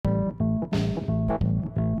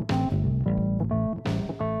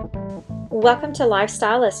Welcome to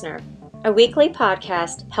Lifestyle Listener, a weekly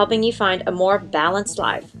podcast helping you find a more balanced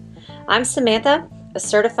life. I'm Samantha, a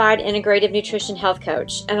certified integrative nutrition health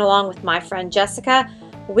coach, and along with my friend Jessica,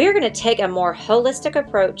 we're going to take a more holistic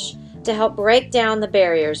approach to help break down the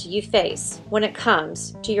barriers you face when it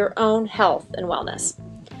comes to your own health and wellness.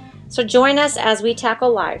 So join us as we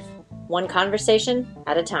tackle life, one conversation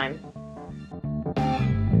at a time.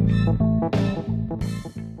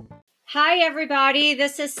 Hi, everybody.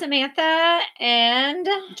 This is Samantha and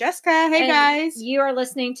Jessica. Hey, guys. You are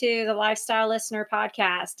listening to the Lifestyle Listener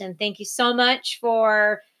podcast. And thank you so much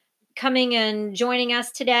for coming and joining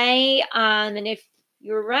us today. And if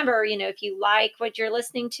you remember, if you like what you're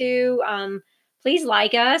listening to, please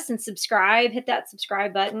like us and subscribe. Hit that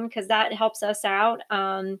subscribe button because that helps us out.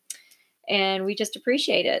 And we just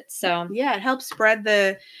appreciate it. So yeah, it helps spread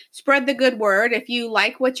the good word. If you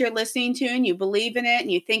like what you're listening to and you believe in it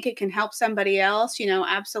and you think it can help somebody else,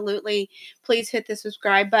 absolutely, please hit the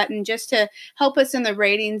subscribe button just to help us in the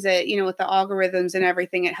ratings. That with the algorithms and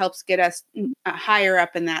everything, it helps get us higher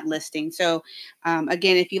up in that listing. So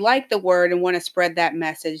again, if you like the word and want to spread that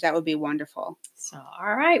message, that would be wonderful. So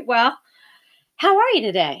all right, well. How are you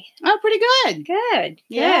today? Oh, pretty good. Good.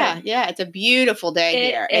 Yeah. It's a beautiful day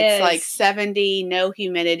here. It's like 70, no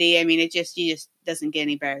humidity. I mean, it just doesn't get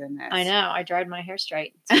any better than this. I know. I dried my hair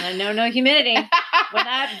straight. So I know no humidity. When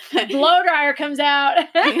that blow dryer comes out,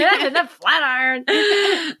 the flat iron.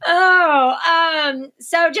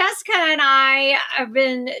 So Jessica and I have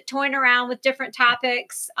been toying around with different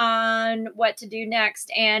topics on what to do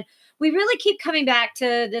next. And we really keep coming back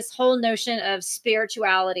to this whole notion of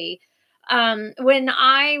spirituality. When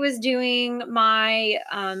I was doing my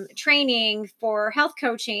training for health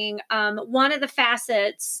coaching, one of the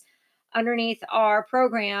facets underneath our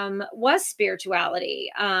program was spirituality.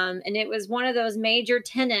 And it was one of those major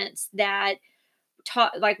tenets that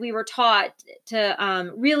we were taught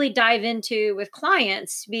to really dive into with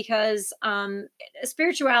clients because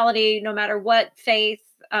spirituality, no matter what faith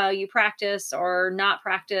you practice or not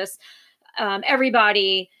practice,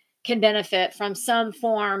 everybody can benefit from some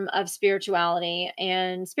form of spirituality,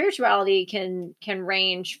 and spirituality can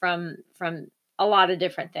range from a lot of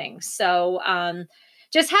different things. So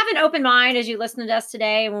just have an open mind as you listen to us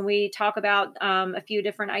today when we talk about a few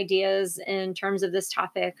different ideas in terms of this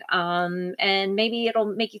topic, and maybe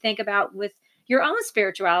it'll make you think about with your own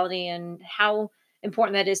spirituality and how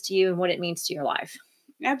important that is to you and what it means to your life.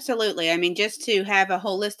 Absolutely. I mean, just to have a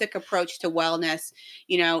holistic approach to wellness,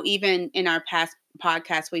 even in our past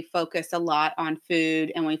podcast, we focus a lot on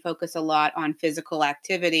food and we focus a lot on physical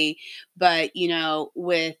activity. But,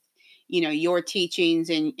 with, your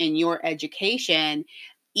teachings and your education,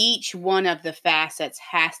 each one of the facets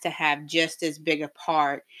has to have just as big a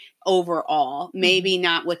part overall, maybe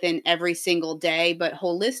not within every single day, but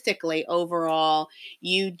holistically overall,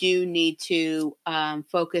 you do need to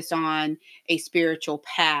focus on a spiritual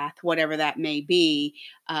path, whatever that may be,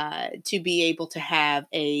 to be able to have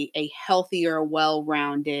a healthier,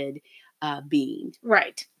 well-rounded being.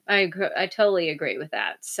 Right. I totally agree with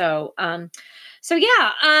that. So, and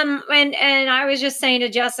I was just saying to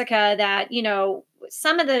Jessica that,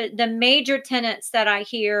 some of the major tenets that I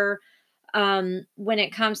hear when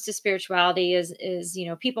it comes to spirituality is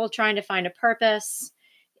people trying to find a purpose,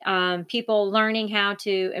 people learning how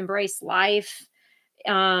to embrace life,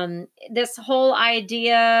 this whole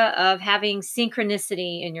idea of having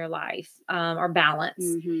synchronicity in your life, or balance.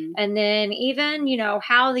 Mm-hmm. And then even,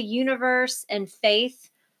 how the universe and faith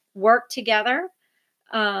work together.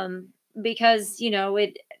 Because,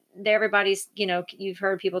 everybody's, you've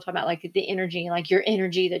heard people talk about like the energy, like your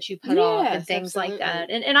energy that you put off and things like that.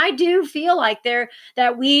 And I do feel like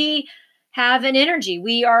that we have an energy.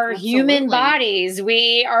 We are human bodies.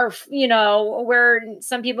 We are, where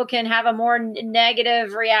some people can have a more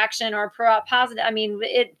negative reaction or positive. I mean,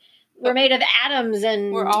 we're made of atoms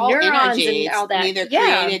and we're all neurons energy. and all that. Neither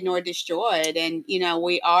created nor destroyed. And,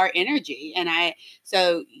 we are energy. And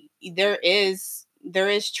so there is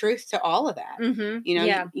truth to all of that.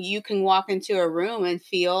 Mm-hmm. You can walk into a room and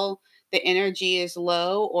feel the energy is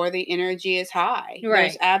low or the energy is high. Right.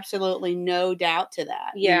 There's absolutely no doubt to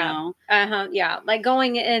that. Yeah. Yeah. Like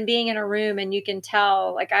going and being in a room and you can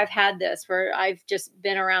tell, like I've had this where I've just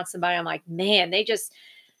been around somebody. I'm like, man, they just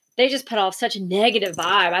put off such a negative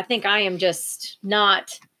vibe. I think I am just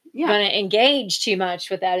not going to engage too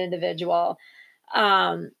much with that individual.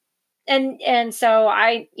 And so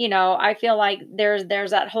I feel like there's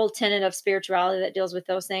that whole tenet of spirituality that deals with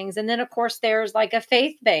those things. And then of course there's like a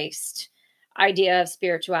faith-based idea of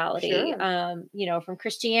spirituality, Sure. From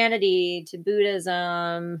Christianity to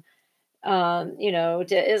Buddhism,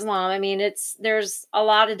 to Islam. I mean, there's a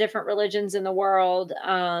lot of different religions in the world.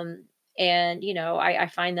 And, I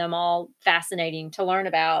find them all fascinating to learn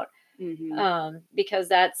about, Hmm. because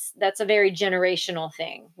that's a very generational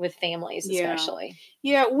thing with families, Yeah. especially.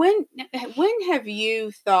 Yeah. When have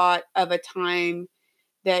you thought of a time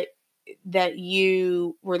that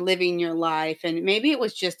you were living your life, and maybe it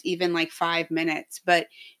was just even like 5 minutes, but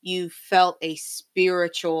you felt a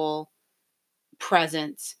spiritual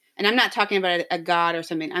presence? And I'm not talking about a God or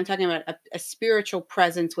something. I'm talking about a spiritual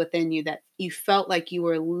presence within you that you felt like you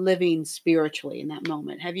were living spiritually in that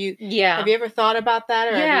moment. Have Yeah. you ever thought about that,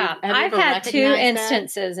 or Yeah. have you I've ever had two recognized that?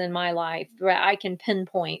 instances in my life where I can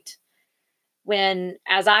pinpoint when,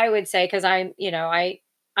 as I would say, because I'm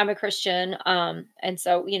a Christian. And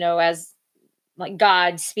so, as like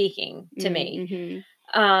God speaking to me.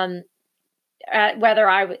 Mm-hmm. Um, whether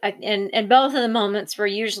and both of the moments were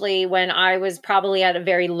usually when I was probably at a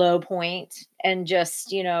very low point and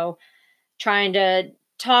just, trying to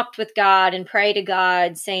talk with God and pray to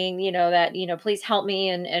God, saying, that, please help me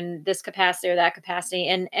in this capacity or that capacity,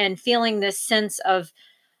 and feeling this sense of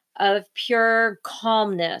pure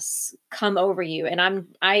calmness come over you. And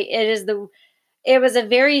it was a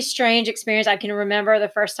very strange experience. I can remember the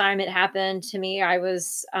first time it happened to me. I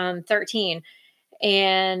was 13,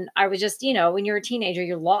 and I was just, when you're a teenager,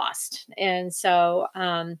 you're lost. And so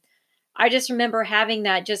I just remember having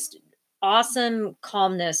that just awesome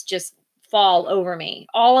calmness just fall over me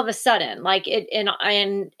all of a sudden, like it.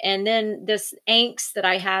 And then this angst that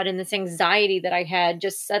I had and this anxiety that I had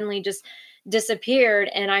just suddenly just disappeared,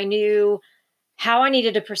 and I knew how I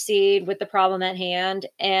needed to proceed with the problem at hand,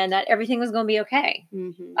 and that everything was going to be okay.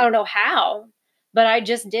 Mm-hmm. I don't know how, but I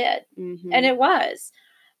just did. And Mm-hmm. it was.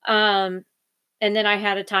 Um, and then I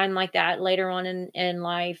had a time like that later on in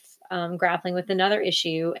life, grappling with another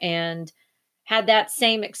issue, and had that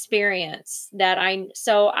same experience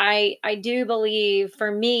I do believe,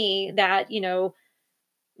 for me, that,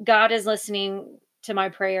 God is listening to my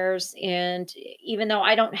prayers. And even though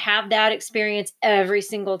I don't have that experience every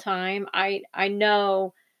single time, I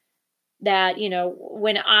know that,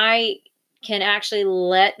 when I can actually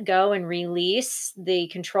let go and release the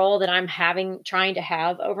control that I'm trying to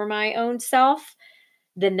have over my own self,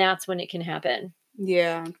 then that's when it can happen.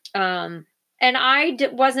 Yeah. Um, and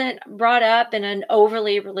wasn't brought up in an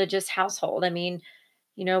overly religious household. I mean,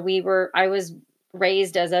 I was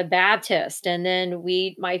raised as a Baptist, and then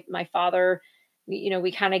my father,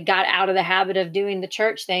 we kind of got out of the habit of doing the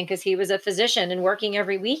church thing because he was a physician and working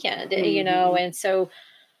every weekend, Mm-hmm. and so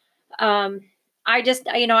um I just,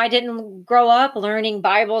 I didn't grow up learning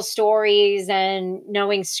Bible stories and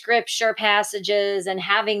knowing scripture passages and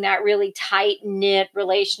having that really tight knit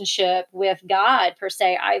relationship with God per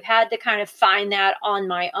se. I've had to kind of find that on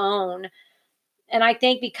my own. And I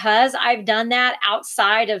think because I've done that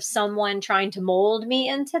outside of someone trying to mold me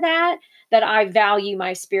into that I value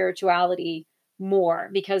my spirituality more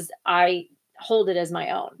because I hold it as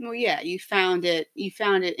my own. Well, yeah, you found it. You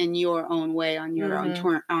found it in your own way, on your own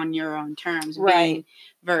Hmm. on your own terms, Right. being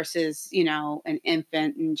versus an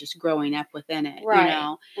infant and just growing up within it.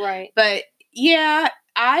 Right. Right. But yeah,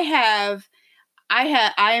 I'm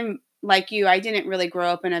like you. I didn't really grow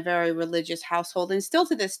up in a very religious household, and still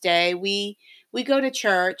to this day, we go to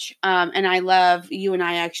church. And I love you and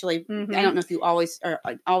I actually. I Hmm. don't know if you always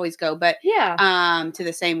go, but Yeah. to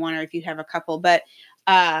the same one, or if you have a couple, but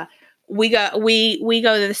uh we go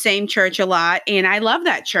to the same church a lot, and I love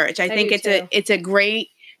that church. I I think do too. it's a great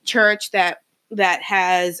church that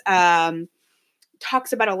has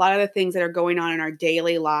talks about a lot of the things that are going on in our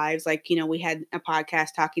daily lives. Like, we had a podcast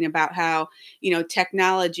talking about how,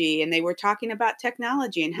 technology, and they were talking about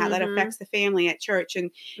technology and how that Hmm. affects the family at church.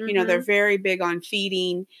 And, they're Hmm. very big on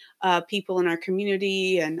feeding people in our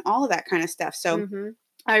community and all of that kind of stuff. So Hmm.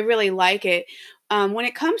 I really like it. When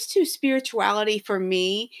it comes to spirituality for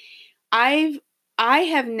me, I've I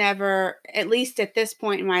have never, at least at this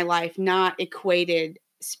point in my life, not equated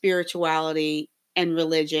spirituality and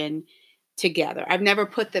religion together. I've never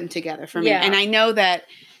put them together for me. And Yeah. I know that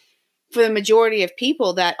for the majority of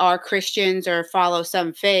people that are Christians or follow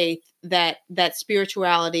some faith, that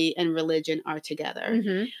spirituality and religion are together.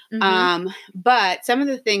 Hmm. Hmm. But some of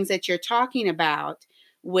the things that you're talking about,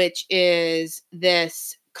 which is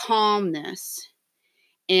this calmness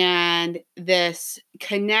and this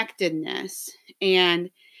connectedness and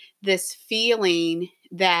this feeling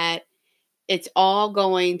that it's all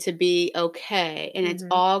going to be okay and it's Hmm.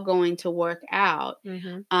 all going to work out,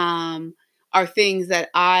 Hmm. um, are things that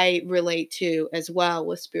I relate to as well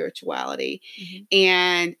with spirituality. Hmm.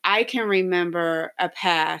 And I can remember a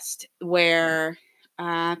past where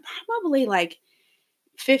probably like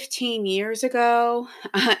 15 years ago,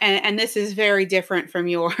 and this is very different from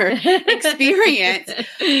your experience,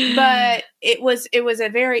 but it was a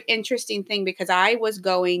very interesting thing because I was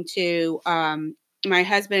going to, my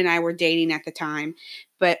husband and I were dating at the time,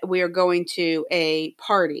 but we were going to a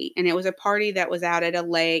party, and it was a party that was out at a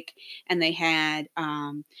lake, and they had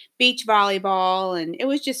beach volleyball, and it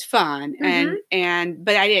was just fun.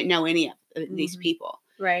 But I didn't know any of these people.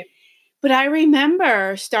 Right. But I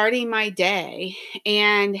remember starting my day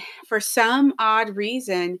and for some odd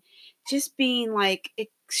reason, just being like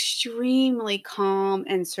extremely calm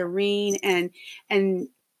and serene and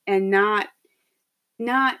not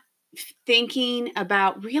thinking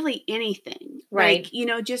about really anything. Right. Like, you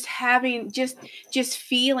know, just having just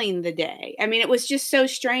feeling the day. I mean, it was just so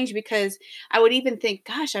strange because I would even think,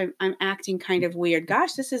 gosh, I'm acting kind of weird.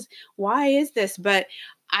 Gosh, why is this? But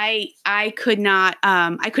I could not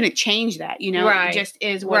I couldn't change that, you know. Right. It just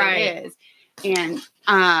is what it is. And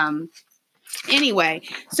anyway,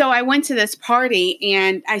 so I went to this party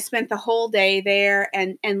and I spent the whole day there,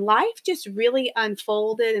 and life just really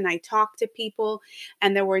unfolded, and I talked to people,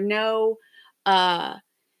 and there were no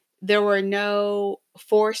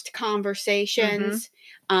forced conversations.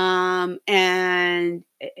 And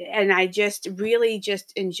I just really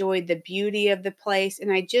just enjoyed the beauty of the place,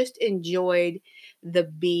 and I just enjoyed the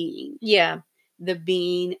being. Yeah. The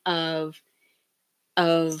being of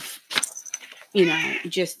you know,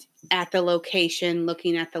 just at the location,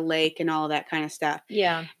 looking at the lake and all that kind of stuff.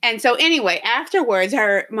 Yeah. And so anyway, afterwards,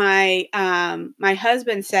 my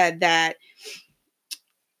husband said that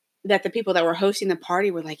the people that were hosting the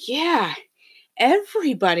party were like, yeah,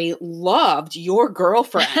 everybody loved your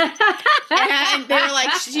girlfriend. And they were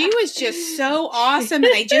like, she was just so awesome.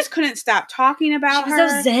 And they just couldn't stop talking about her.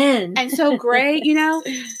 So zen. And so great, you know.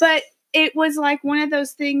 But it was like one of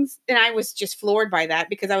those things. And I was just floored by that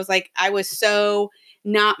because I was like, I was so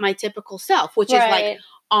not my typical self, which is like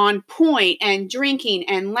on point and drinking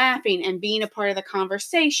and laughing and being a part of the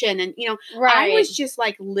conversation. And, you know, I was just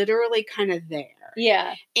like literally kind of there.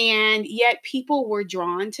 Yeah. And yet people were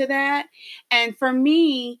drawn to that. And for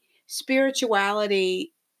me,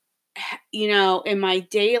 spirituality, you know, in my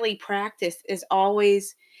daily practice is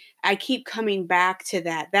always, I keep coming back to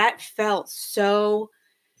that. That felt so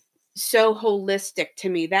holistic to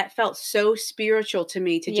me. That felt so spiritual to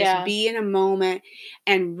me to just be in a moment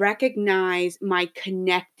and recognize my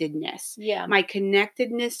connectedness. Yeah. My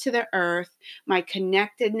connectedness to the earth, my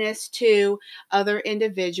connectedness to other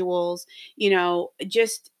individuals, you know,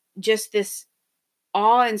 just this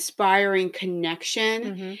awe-inspiring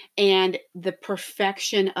connection and the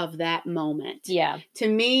perfection of that moment. Yeah. To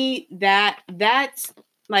me, that's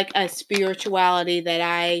like a spirituality that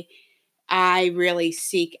I really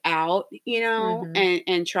seek out, you know,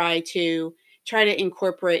 and try to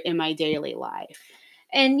incorporate in my daily life.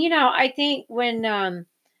 And, you know, I think when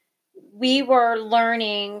we were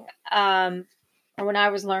learning, or when I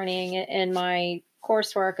was learning in my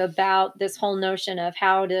coursework about this whole notion of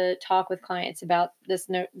how to talk with clients about this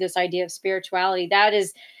idea of spirituality, that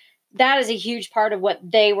is a huge part of what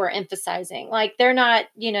they were emphasizing. Like, they're not,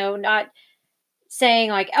 you know, not saying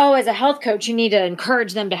like, oh, as a health coach, you need to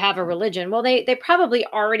encourage them to have a religion. Well, they probably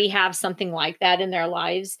already have something like that in their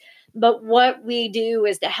lives. But what we do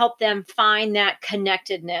is to help them find that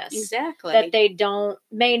connectedness that they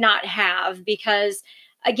may not have, because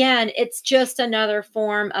again, it's just another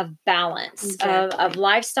form of balance, of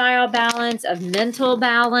lifestyle balance, of mental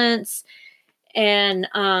balance. And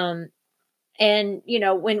you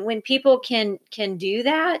know, when people can do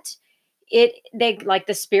that, they like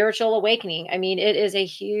the spiritual awakening. I mean, it is a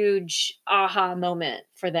huge aha moment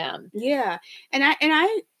for them. Yeah. And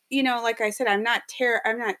I, you know, like I said, I'm not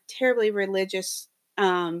terribly religious.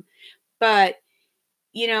 But,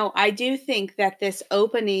 you know, I do think that this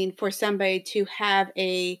opening for somebody to have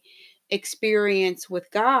a experience with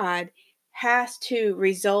God has to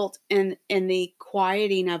result in the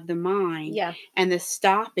quieting of the mind, and the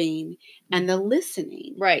stopping and the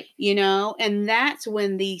listening, right? You know, and that's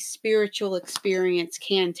when the spiritual experience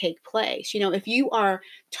can take place. You know, if you are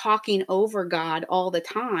talking over God all the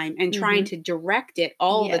time and trying to direct it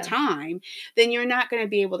all the time, then you're not going to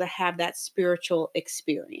be able to have that spiritual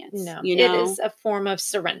experience. No, you know? It is a form of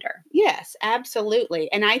surrender. Yes,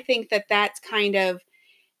 absolutely. And I think that that's kind of,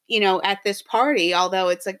 you know, at this party, although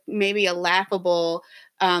it's like maybe a laughable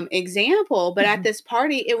example, but at this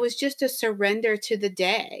party, it was just a surrender to the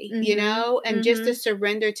day, and just a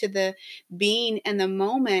surrender to the being in the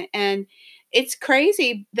moment. And it's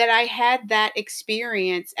crazy that I had that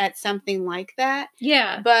experience at something like that.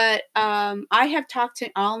 Yeah. But I have talked to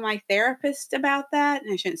all my therapists about that.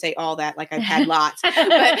 And I shouldn't say all that, like I've had lots, but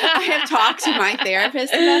I have talked to my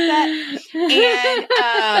therapist about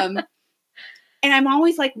that. And I'm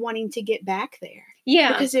always like wanting to get back there.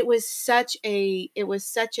 Yeah. Because it was such a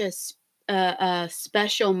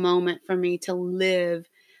special moment for me to live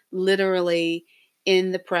literally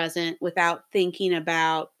in the present without thinking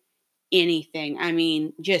about anything. I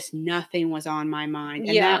mean, just nothing was on my mind.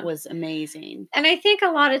 And that was amazing. And I think a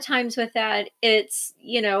lot of times with that, it's,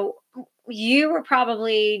 you were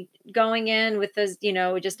probably going in with this,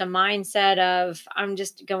 just a mindset of, I'm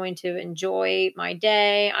just going to enjoy my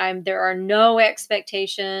day. There are no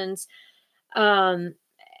expectations. And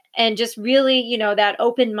just really, that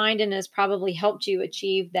open-mindedness probably helped you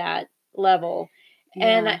achieve that level.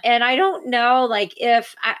 Yeah. And I don't know, like,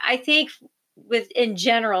 if I think in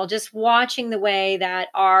general, just watching the way that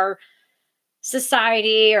our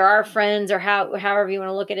society or our friends or however you want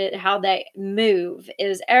to look at it, how they move,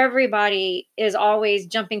 is everybody is always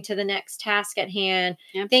jumping to the next task at hand,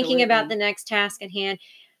 thinking about the next task at hand.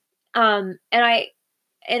 And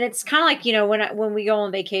it's kind of like, when we go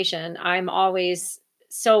on vacation, I'm always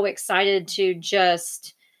so excited to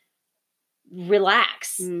just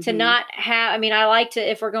relax, to not have, I like to,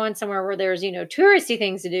 if we're going somewhere where there's, touristy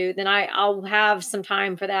things to do, then I'll have some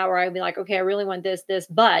time for that where I'll be like, okay, I really want this,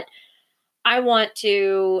 but I want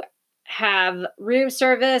to have room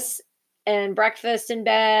service and breakfast in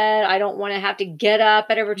bed. I don't want to have to get up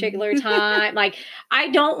at a particular time. Like, I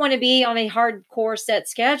don't want to be on a hardcore set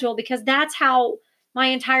schedule, because that's how my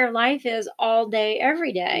entire life is all day,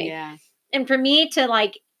 every day. Yeah. And for me to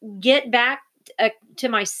like get back to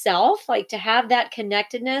myself, like to have that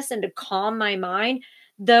connectedness and to calm my mind,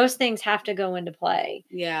 those things have to go into play.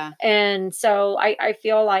 Yeah. And so I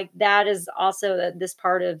feel like that is also this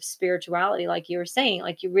part of spirituality, like you were saying,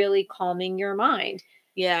 like you're really calming your mind.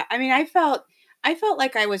 Yeah. I mean, I felt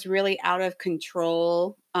like I was really out of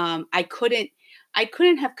control. I couldn't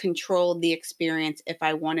have controlled the experience if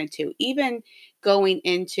I wanted to. Even going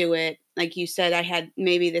into it, like you said, I had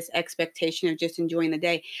maybe this expectation of just enjoying the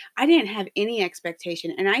day. I didn't have any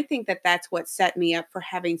expectation. And I think that that's what set me up for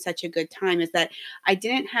having such a good time, is that I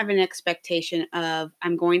didn't have an expectation of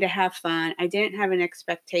I'm going to have fun. I didn't have an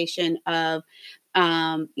expectation of,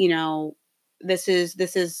 this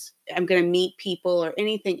is I'm going to meet people or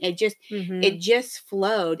anything. It just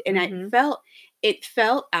flowed. And it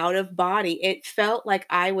felt out of body. It felt like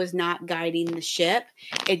I was not guiding the ship.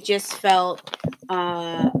 It just felt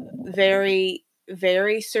very,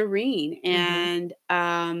 very serene. And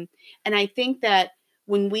I think that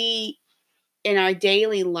when we, in our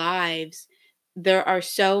daily lives, there are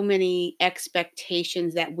so many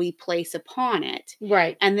expectations that we place upon it.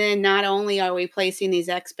 Right. And then not only are we placing these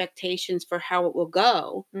expectations for how it will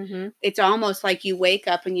go, it's almost like you wake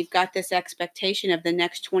up and you've got this expectation of the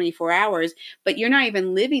next 24 hours, but you're not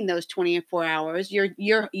even living those 24 hours.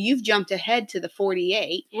 You've jumped ahead to the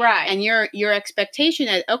 48. Right. And your expectation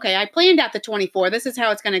is, okay, I planned out the 24. This is how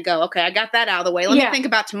it's going to go. Okay, I got that out of the way. Let me think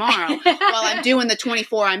about tomorrow while I'm doing the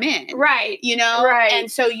 24 I'm in. Right. Right. And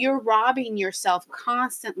so you're robbing yourself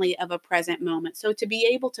constantly of a present moment. So to be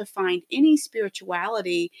able to find any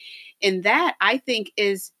spirituality in that, I think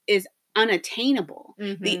is unattainable.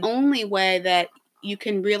 The only way that you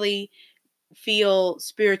can really feel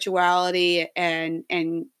spirituality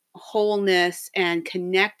and wholeness and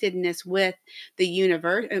connectedness with the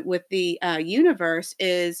universe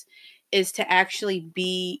is to actually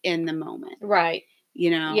be in the moment. Right.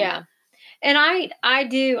 Yeah. And I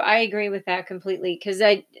agree with that completely, because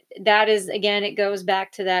that is, again, it goes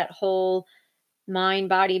back to that whole mind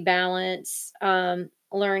body balance,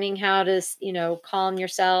 learning how to, calm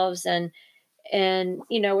yourselves, and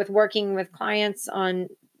with working with clients on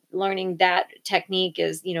learning that technique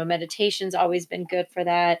is, meditation's always been good for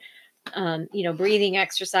that, breathing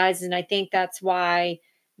exercises. And I think that's why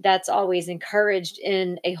that's always encouraged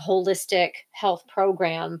in a holistic health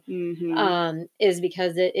program, is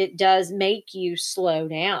because it does make you slow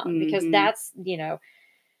down, because that's,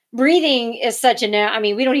 breathing is such we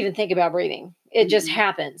don't even think about breathing. It just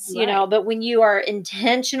happens, but when you are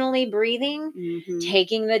intentionally breathing,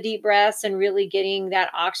 taking the deep breaths and really getting that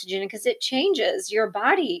oxygen, because it changes your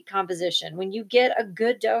body composition. When you get a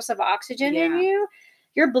good dose of oxygen in you,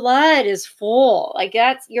 your blood is full. Like,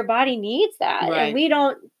 that's, your body needs that. Right. And we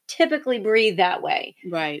don't typically breathe that way,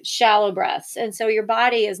 Right. shallow breaths. And so your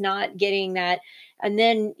body is not getting that. And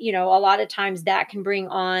then, a lot of times that can bring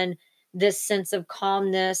on this sense of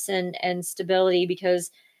calmness and stability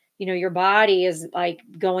because, your body is like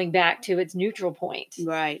going back to its neutral point.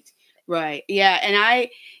 Right. Right. Yeah. And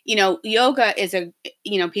yoga is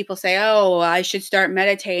people say, oh, I should start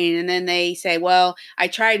meditating. And then they say, well, I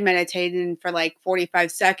tried meditating for like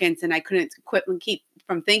 45 seconds and I couldn't quit and keep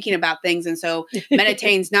from thinking about things. And so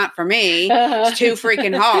meditating's not for me. It's too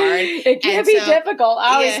freaking hard. It can be difficult.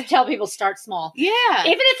 I always tell people start small. Yeah.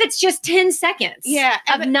 Even if it's just 10 seconds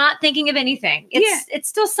of not thinking of anything. It's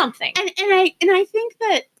still something. And I think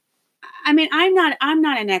that, I mean, I'm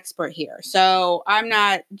not an expert here, so I'm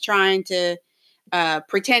not trying to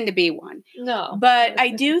pretend to be one. No. But I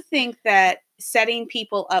do think that setting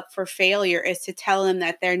people up for failure is to tell them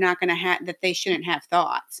that they're not going to that they shouldn't have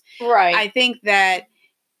thoughts. Right. I think that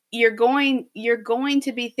you're going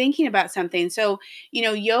to be thinking about something. So,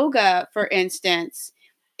 yoga, for instance,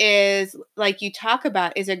 is like you talk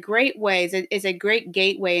about is a great way, is a great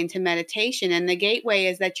gateway into meditation. And the gateway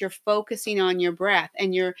is that you're focusing on your breath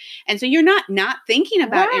and so you're not thinking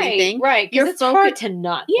about anything. Right. It's hard to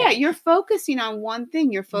not. Yeah. You're focusing on one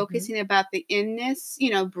thing. You're focusing about the inness,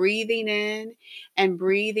 breathing in and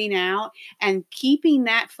breathing out and keeping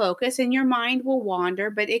that focus, and your mind will wander,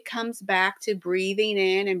 but it comes back to breathing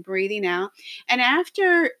in and breathing out. And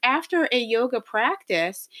after a yoga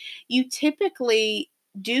practice, you typically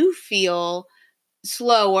do feel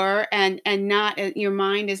slower and not, your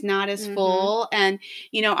mind is not as full. And,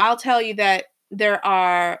 I'll tell you that there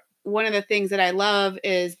are, one of the things that I love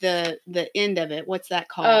is the end of it. What's that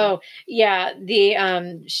called? Oh, yeah. The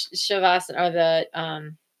Shavasana, or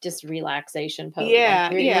the just relaxation pose. Yeah.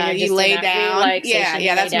 Like, you lay down.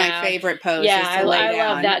 Yeah. That's my favorite pose. Yeah. I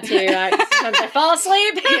love that too. Sometimes I fall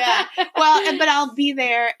asleep. Yeah. Well, but I'll be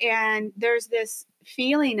there and there's this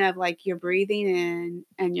feeling of like you're breathing in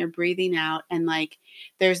and you're breathing out, and like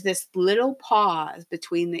there's this little pause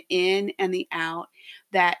between the in and the out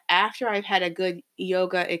that after I've had a good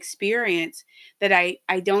yoga experience, that I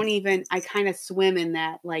kind of swim in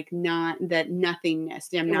that, like, not that nothingness.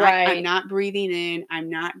 I'm not breathing in, I'm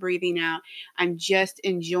not breathing out. I'm just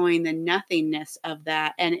enjoying the nothingness of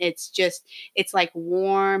that. And it's like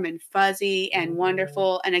warm and fuzzy and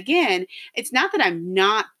wonderful. And again, it's not that I'm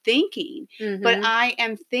not thinking, but I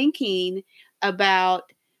am thinking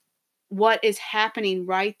about what is happening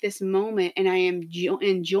right this moment, and I am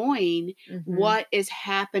enjoying what is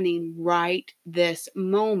happening right this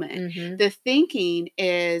moment. The thinking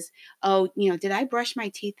is, oh, did I brush my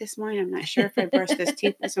teeth this morning? I'm not sure if I brushed this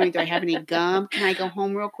teeth this morning. Do I have any gum? Can I go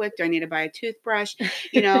home real quick? Do I need to buy a toothbrush?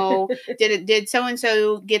 Did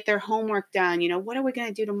so-and-so get their homework done? What are we going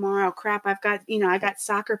to do tomorrow? Crap, I got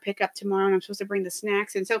soccer pickup tomorrow and I'm supposed to bring the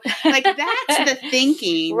snacks. And so like, that's the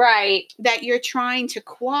thinking right that you're trying to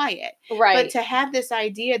quiet. Right. But to have this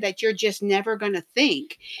idea that you're just never going to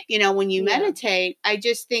think, when you meditate, I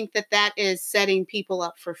just think that is setting people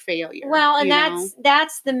up for failure. Well, and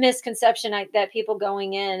that's the misconception that people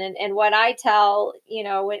going in. And what I tell,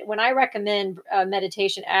 when I recommend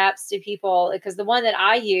meditation apps to people, because the one that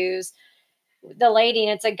I use, the lady,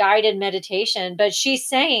 and it's a guided meditation, but she's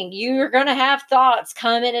saying you're going to have thoughts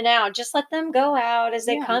come in and out. Just let them go out as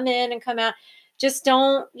they come in and come out. Just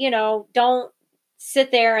don't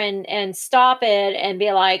sit there and stop it and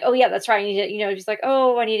be like, oh yeah, that's right. I need to, just like,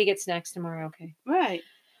 oh, I need to get snacks tomorrow. Okay. Right.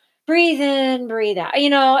 Breathe in, breathe out,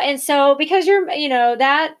 and so because you're,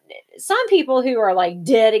 that some people who are like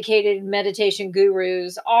dedicated meditation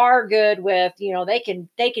gurus are good with, they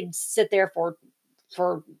can sit there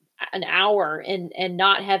for an hour and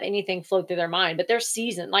not have anything flow through their mind, but they're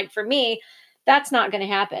seasoned. Like for me, that's not going to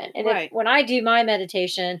happen. And when I do my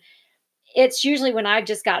meditation, it's usually when I've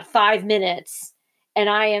just got 5 minutes and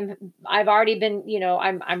I've already been,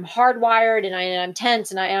 I'm hardwired and I'm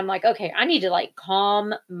tense and I'm like, okay, I need to like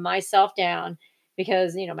calm myself down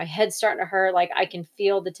because, my head's starting to hurt. Like I can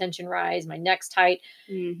feel the tension rise, my neck's tight.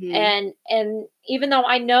 And even though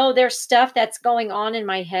I know there's stuff that's going on in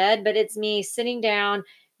my head, but it's me sitting down,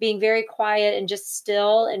 being very quiet and just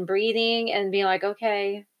still and breathing and being like,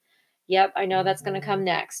 okay, yep, I know that's going to come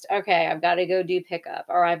next. Okay, I've got to go do pickup,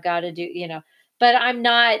 or I've got to do, but I'm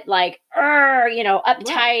not like,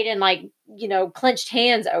 uptight and like, clenched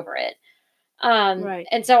hands over it.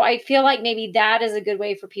 And so I feel like maybe that is a good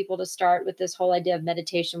way for people to start with this whole idea of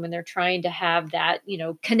meditation when they're trying to have that,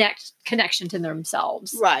 connection to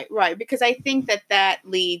themselves. Right. Because I think that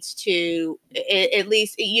leads to, at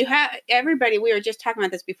least you have everybody, we were just talking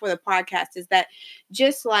about this before the podcast, is that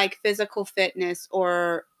just like physical fitness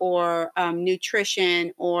or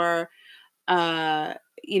nutrition or,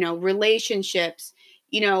 relationships,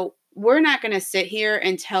 we're not going to sit here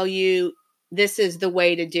and tell you this is the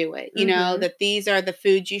way to do it, that these are the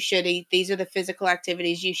foods you should eat, these are the physical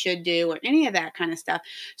activities you should do, or any of that kind of stuff.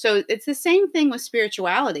 So it's the same thing with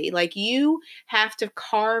spirituality. Like, you have to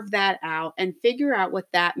carve that out and figure out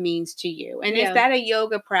what that means to you. And is that a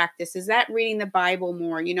yoga practice? Is that reading the Bible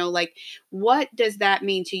more? Like, what does that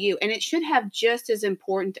mean to you? And it should have just as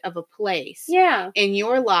important of a place in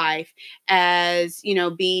your life as,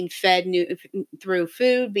 being fed through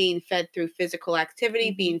food, being fed through physical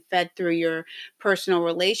activity, being fed through your personal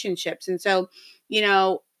relationships. And so,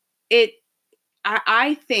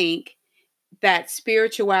 I think that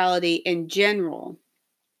spirituality in general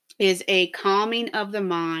is a calming of the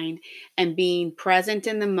mind and being present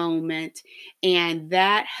in the moment. And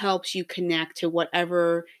that helps you connect to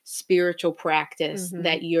whatever spiritual practice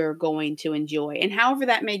that you're going to enjoy. And however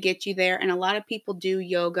that may get you there. And a lot of people do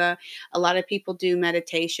yoga. A lot of people do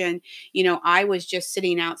meditation. I was just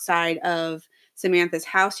sitting outside of Samantha's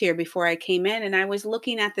house here before I came in, and I was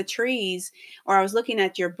looking at the trees, or I was looking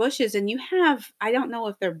at your bushes, and you have, I don't know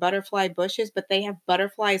if they're butterfly bushes, but they have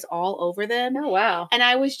butterflies all over them. Oh, wow. And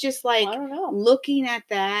I was just like, I don't know, looking at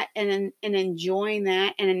that and enjoying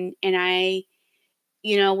that. And I,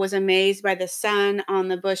 was amazed by the sun on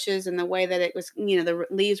the bushes and the way that it was, the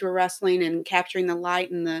leaves were rustling and capturing the light,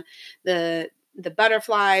 and the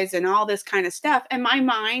butterflies and all this kind of stuff. And my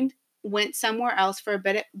mind went somewhere else for a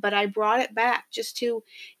bit, but I brought it back just to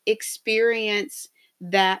experience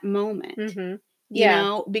that moment.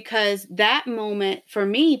 Because that moment for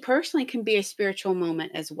me personally can be a spiritual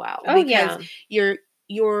moment as well. Oh, because you're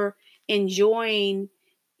enjoying,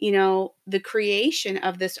 the creation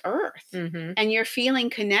of this earth, and you're feeling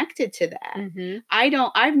connected to that.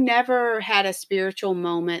 I've never had a spiritual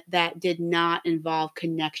moment that did not involve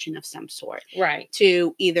connection of some sort, right,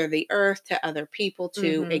 to either the earth, to other people,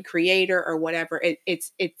 to a creator, or whatever.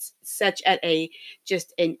 It's such at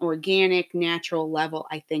just an organic, natural level.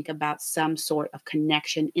 I think about some sort of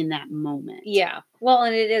connection in that moment. Yeah. Well,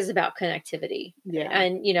 and it is about connectivity. Yeah.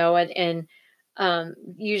 And,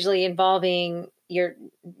 usually involving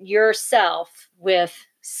yourself with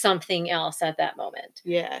something else at that moment.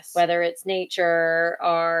 Yes. Whether it's nature,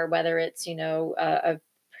 or whether it's, a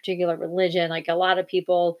particular religion. Like, a lot of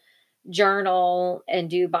people journal and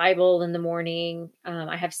do Bible in the morning.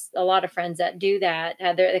 I have a lot of friends that do that.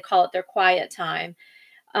 They call it their quiet time.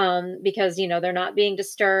 Because they're not being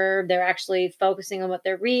disturbed. They're actually focusing on what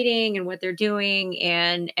they're reading and what they're doing,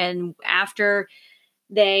 and after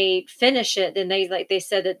they finish it, then they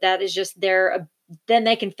said that is just their, then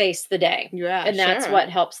they can face the day. Yeah, and that's what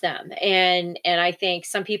helps them. And I think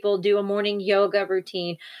some people do a morning yoga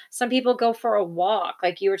routine. Some people go for a walk,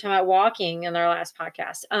 like you were talking about walking in our last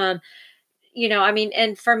podcast. And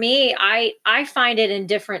for me, I find it in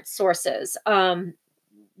different sources.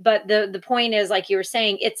 But the point is, like you were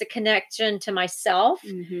saying, it's a connection to myself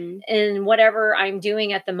and whatever I'm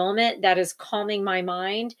doing at the moment that is calming my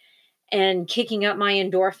mind and kicking up my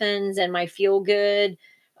endorphins and my feel good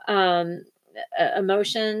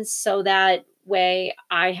emotions. So that way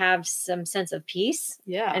I have some sense of peace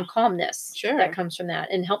and calmness that comes from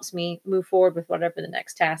that, and helps me move forward with whatever the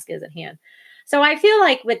next task is at hand. So I feel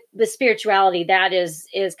like with the spirituality, that is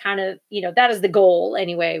kind of, that is the goal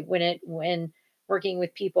anyway, when working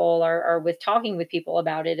with people, or with talking with people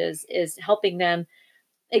about it, is helping them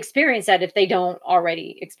experience that if they don't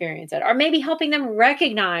already experience it, or maybe helping them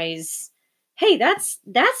recognize, hey, that's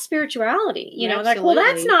spirituality. Like, well,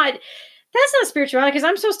 that's not spirituality, because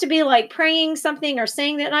I'm supposed to be like praying something or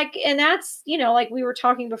saying that, like, and that's, like we were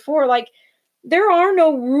talking before, like, there are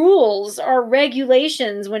no rules or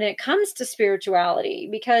regulations when it comes to spirituality,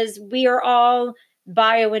 because we are all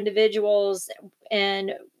bio individuals,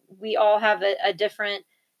 and we all have a different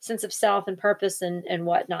sense of self and purpose and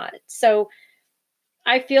whatnot. So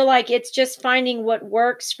I feel like it's just finding what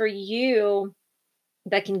works for you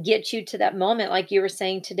that can get you to that moment. Like you were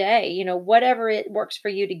saying today, whatever it works for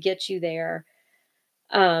you to get you there,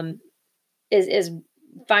 is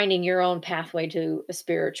finding your own pathway to a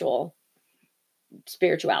spirituality,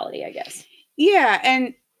 I guess. Yeah.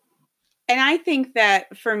 And I think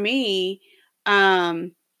that for me, that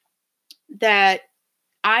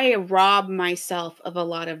I rob myself of a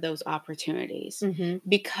lot of those opportunities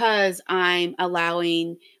because I'm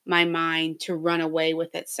allowing my mind to run away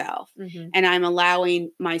with itself. And I'm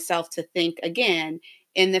allowing myself to think again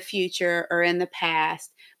in the future or in the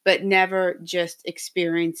past, but never just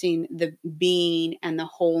experiencing the being and the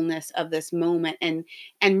wholeness of this moment, and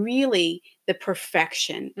really the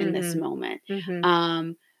perfection in this moment.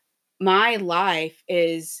 My life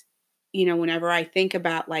is whenever I think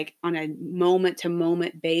about like on a moment to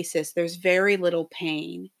moment basis, there's very little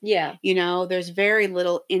pain. Yeah. There's very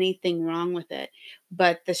little anything wrong with it.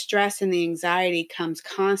 But the stress and the anxiety comes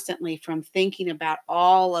constantly from thinking about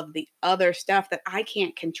all of the other stuff that I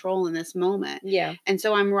can't control in this moment. Yeah. And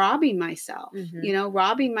so I'm robbing myself, Mhm.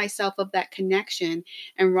 robbing myself of that connection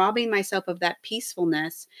and robbing myself of that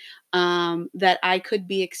peacefulness that I could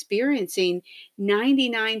be experiencing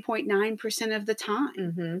 99.9% of the time,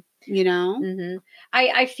 Mhm. you know? Mhm.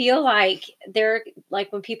 I feel like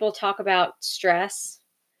like when people talk about stress,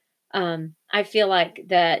 I feel like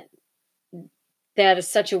that is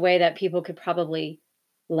such a way that people could probably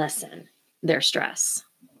lessen their stress.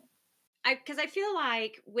 Because I feel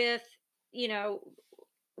like you know,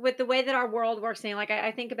 with the way that our world works now, like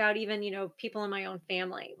I think about even, people in my own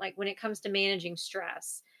family, like when it comes to managing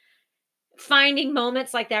stress, finding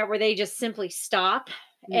moments like that where they just simply stop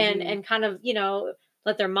and Mhm. kind of,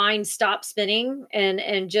 let their mind stop spinning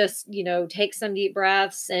and just, take some deep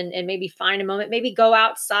breaths and maybe find a moment, maybe go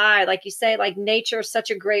outside. Like you say, like nature is such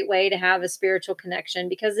a great way to have a spiritual connection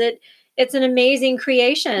because it's an amazing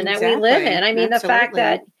creation that we live in. Exactly. I mean, the fact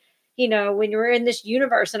that, Absolutely. when you're in this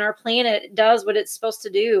universe and our planet does what it's supposed to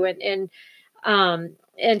do. And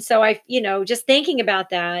so just thinking about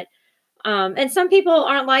that, and some people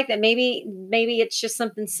aren't like that. Maybe it's just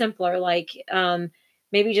something simpler, like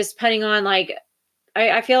maybe just putting on like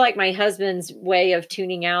I feel like my husband's way of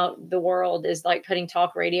tuning out the world is like putting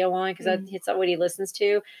talk radio on because Mm. it's what he listens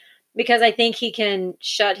to. Because I think he can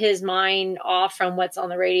shut his mind off from what's on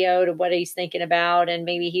the radio to what he's thinking about, and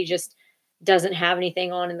maybe he just doesn't have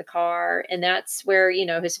anything on in the car, and that's where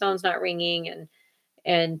his phone's not ringing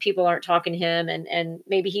and people aren't talking to him, and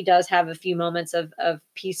maybe he does have a few moments of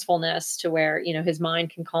peacefulness to where his mind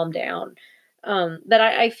can calm down. But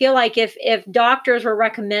I feel like if doctors were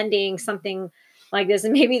recommending something like this,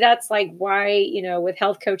 and maybe that's like why with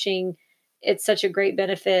health coaching it's such a great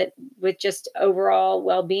benefit with just overall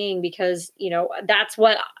well-being, because that's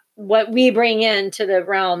what we bring into the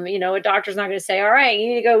realm. A doctor's not going to say, all right, you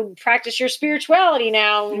need to go practice your spirituality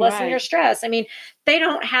now, lessen your Right. stress. I mean, they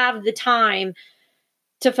don't have the time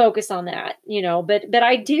to focus on that, but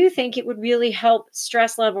I do think it would really help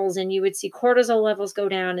stress levels, and you would see cortisol levels go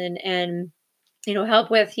down, and help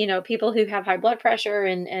with people who have high blood pressure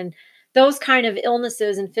and those kind of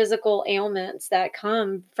illnesses and physical ailments that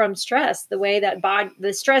come from stress. The way that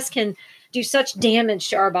the stress can do such damage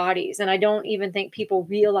to our bodies, and I don't even think people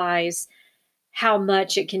realize how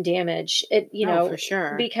much it can damage it, Oh, for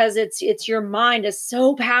sure. because it's your mind is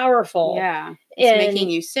so powerful. Yeah. It's making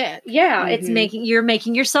And you sick. yeah, Mhm. you're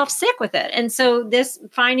making yourself sick with it. And so this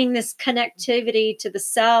finding this connectivity to the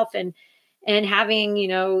self and having,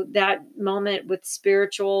 that moment with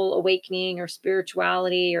spiritual awakening or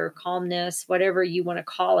spirituality or calmness, whatever you want to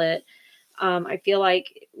call it, I feel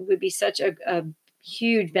like would be such a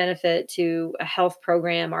huge benefit to a health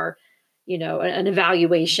program or, an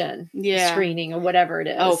evaluation, Yeah. screening or whatever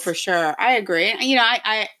it Oh, for is. sure. I agree. And,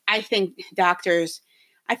 I think doctors,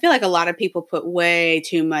 I feel like a lot of people put way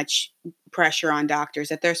too much pressure on doctors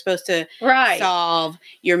that they're supposed to Right. solve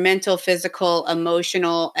your mental, physical,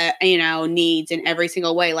 emotional, needs in every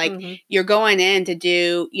single way. Like Hmm. you're going in to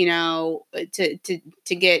do,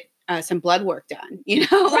 to get some blood work done,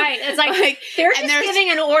 Right. It's like like, they're and just there's, giving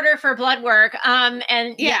an order for blood work. And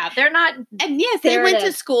yeah. yeah, they're not. And yes, they There it went to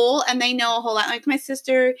is. school and they know a whole lot. Like my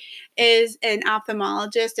sister is an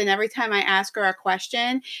ophthalmologist, and every time I ask her a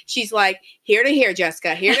question, she's like, "Here to here,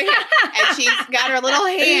 Jessica, here to here," and she's got her little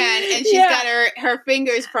hand and she's Yeah. got her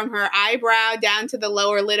fingers from her eyebrow down to the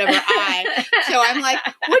lower lid of her eye. So I'm like,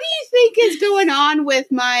 "What do you think is going on with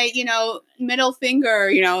my, middle finger?"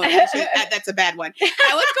 That's a bad one. What's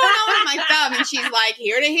going on with my thumb? And she's like,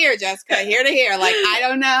 "Here to here, Jessica, here to here." Like, I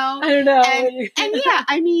don't know. I don't know. And yeah,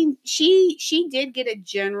 I mean, she did get a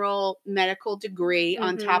general medical degree.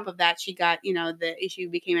 On Hmm. top of that, she got, she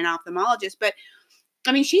became an ophthalmologist. But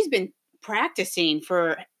I mean, she's been practicing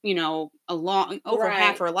for, a long over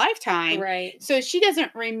half Right. her lifetime. Right. So she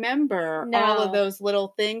doesn't remember all of No. those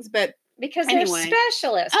little things. But Because they're anyway,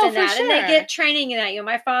 specialists oh, in for that and they sure. get training in that.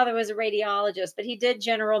 My father was a radiologist, but he did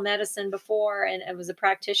general medicine before and was a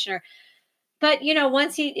practitioner. But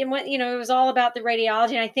once he it went, it was all about the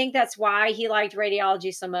radiology. And I think that's why he liked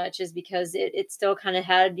radiology so much, is because it still kind of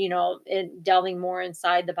had, it delving more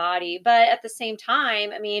inside the body. But at the same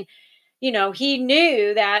time, I mean, he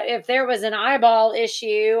knew that if there was an eyeball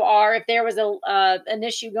issue or if there was an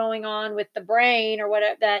issue going on with the brain or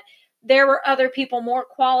whatever, that there were other people more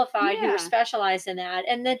qualified who were Yeah. specialized in that.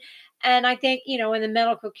 And I think, in the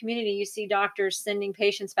medical community, you see doctors sending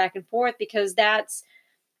patients back and forth because that's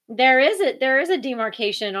there is a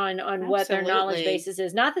demarcation on what their knowledge Absolutely. basis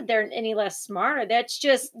is. Not that they're any less smarter. That's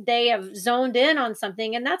just they have zoned in on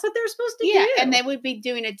something, and that's what they're supposed to Yeah, and they do. would be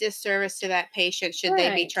doing a disservice to that patient should they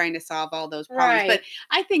be Right. trying to solve all those problems. But Right.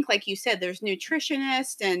 I think, like you said, there's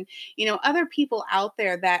nutritionists and other people out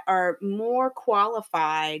there that are more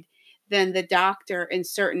qualified than the doctor in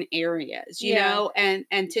certain areas. Yeah.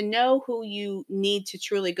 And to know who you need to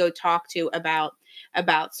truly go talk to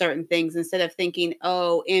about certain things instead of thinking,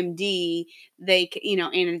 oh, MD, and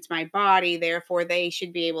it's my body, therefore they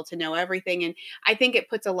should be able to know everything. And I think it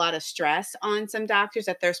puts a lot of stress on some doctors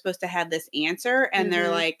that they're supposed to have this answer and they're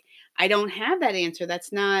Mhm. like, I don't have that answer.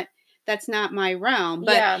 That's not my realm.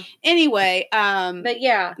 But Yeah. anyway, But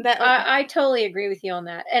yeah, that I totally agree with you on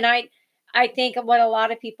that. And I think what a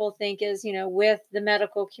lot of people think is, with the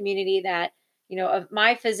medical community that, of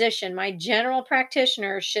my physician, my general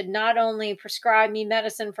practitioner should not only prescribe me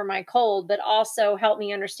medicine for my cold, but also help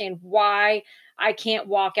me understand why I can't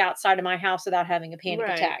walk outside of my house without having a panic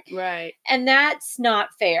right, attack. right. And that's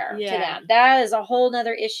not fair to Yeah. them. That is a whole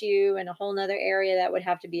nother issue and a whole nother area that would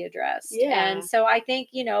have to be addressed. And Yeah. so I think,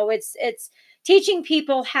 it's teaching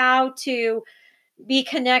people how to be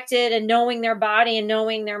connected and knowing their body and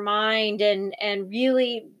knowing their mind and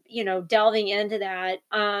really delving into that.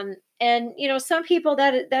 And some people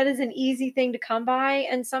that is an easy thing to come by,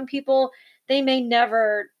 and some people they may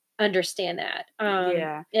never understand that.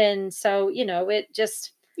 Yeah. And so it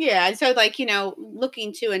just Yeah, and so like,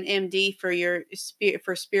 looking to an MD for your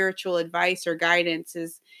for spiritual advice or guidance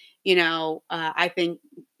is, I think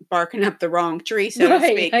barking up the wrong tree, so to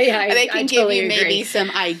right. speak. Yeah, They I can give totally you agree. maybe some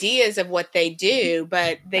ideas of what they do,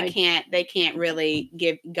 but they I can't really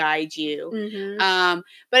guide you. hmm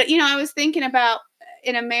But I was thinking about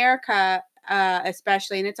in America,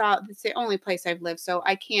 especially, and it's the only place I've lived, so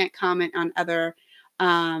I can't comment on other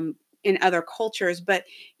in other cultures, but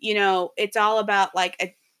it's all about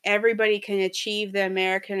like everybody can achieve the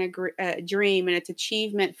American dream, and it's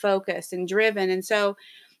achievement focused and driven. And so,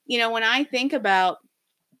 when I think about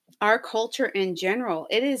our culture in general,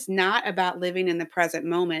 it is not about living in the present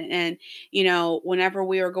moment. And, whenever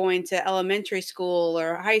we were going to elementary school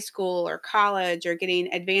or high school or college or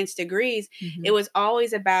getting advanced degrees, it hmm was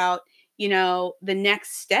always about, the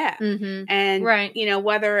next step. hmm And, right.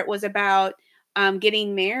 whether it was about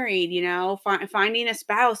getting married, finding a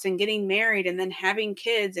spouse and getting married and then having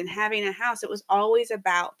kids and having a house, it was always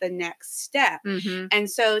about the next step. hmm And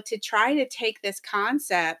so to try to take this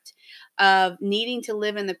concept of needing to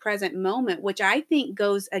live in the present moment, which I think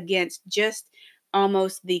goes against just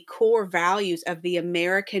almost the core values of the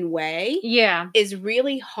American way, yeah. is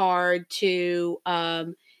really hard to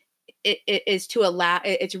it is to allow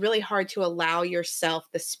it's really hard to allow yourself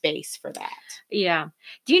the space for that. Yeah.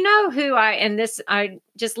 Do you know who I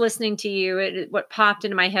just listening to you, what popped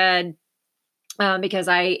into my head, because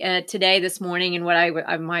today, this morning, and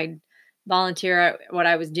my volunteer, what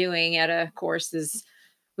I was doing at a course is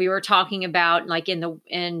we were talking about like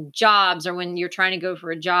in jobs, or when you're trying to go for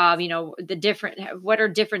a job, what are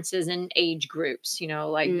differences in age groups,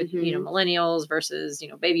 like Mhm. millennials versus,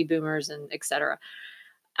 baby boomers and et cetera.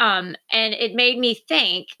 And it made me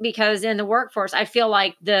think, because in the workforce, I feel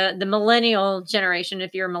like the millennial generation,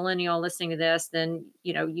 if you're a millennial listening to this, then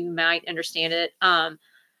you might understand it.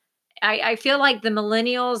 I feel like the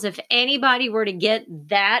millennials, if anybody were to get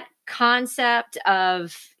that concept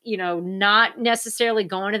of, not necessarily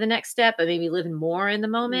going to the next step, but maybe living more in the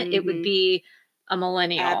moment, it would Mhm. be a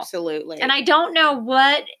millennial. And Absolutely. I don't know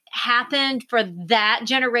what happened for that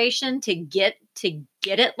generation to get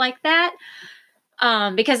it like that,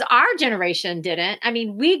 because our generation didn't. I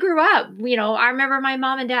mean, we grew up, I remember my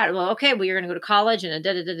mom and dad, well, okay, well, you're going to go to college and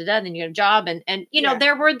da, da, da, da, da, then you get a job. And, Yeah.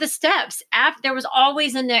 there were the steps after, there was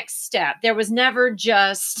always a next step. There was never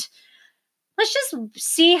just, let's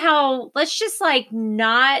just like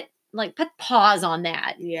not like put pause on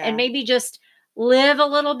that and Yeah. maybe just live a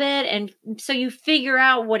little bit. And so you figure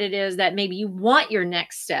out what it is that maybe you want your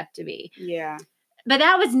next step to be. Yeah. But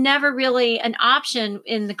that was never really an option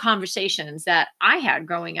in the conversations that I had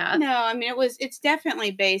growing up. No, I mean it's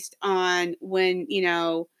definitely based on when,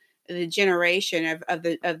 the generation of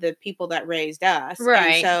the people that raised us. And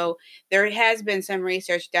Right. so there has been some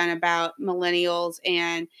research done about millennials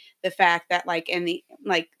and the fact that like in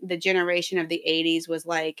the generation of the 80s was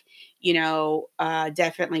like,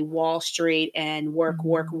 definitely Wall Street and work,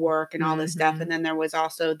 work, Mhm. work and all this stuff. And Mhm. then there was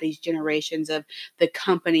also these generations of the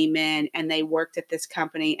company men, and they worked at this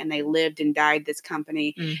company and they lived and died this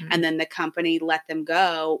company, and Mhm. then the company let them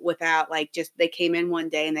go without like, just they came in one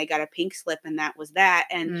day and they got a pink slip and that was that.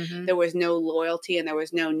 And Mhm. there was no loyalty and there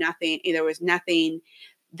was no nothing, there was nothing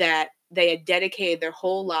that they had dedicated their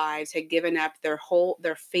whole lives, had given up their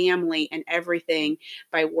family and everything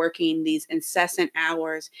by working these incessant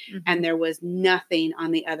hours. And there was nothing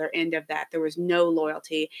on the other end of that. There was no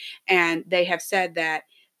loyalty. And they have said that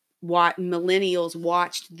what millennials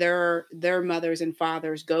watched their mothers and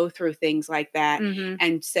fathers go through things like that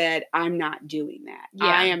and said, I'm not doing that.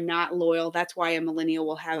 I am not loyal. That's why a millennial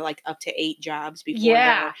will have like up to 8 jobs before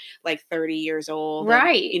they're like 30 years old.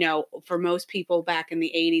 Right. And, you know, for most people back in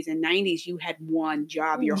the 80s and 90s, you had one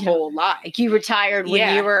job your whole life. Like you retired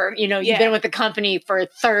when you were, you know, you've been with the company for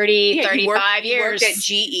 30, 35 years. You worked at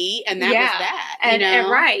GE and that was that. And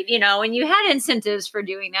right. You know, and you had incentives for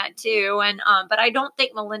doing that too. And, but I don't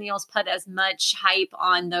think millennials put as much hype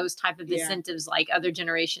on those type of incentives like other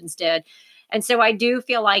generations did. And so I do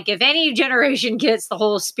feel like if any generation gets the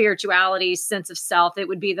whole spirituality sense of self, it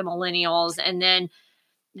would be the millennials. And then,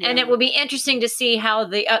 and it will be interesting to see how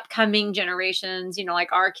the upcoming generations, you know,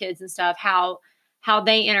 like our kids and stuff, how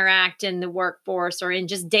they interact in the workforce or in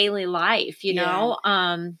just daily life, you know?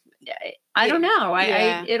 I don't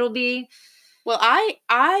know. It'll be. Well,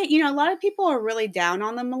 I, you know, a lot of people are really down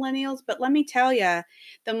on the millennials, but let me tell you,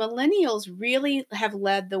 the millennials really have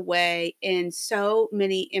led the way in so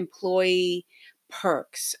many employee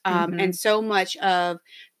perks, and so much of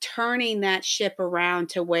turning that ship around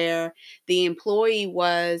to where the employee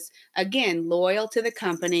was, again, loyal to the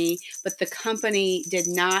company, but the company did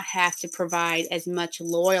not have to provide as much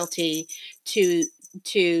loyalty to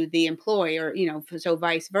the employer, you know, so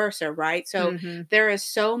vice versa, right? So there is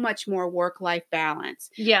so much more work-life balance.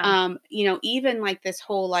 You know, even like this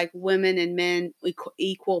whole like women and men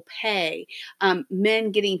equal pay,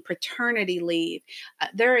 men getting paternity leave.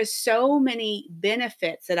 There is so many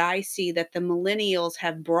benefits that I see that the millennials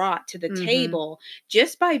have brought to the table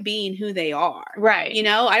just by being who they are. Right. You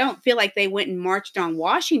know, I don't feel like they went and marched on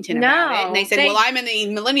Washington about it. And they said, well, I'm in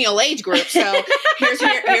the millennial age group, so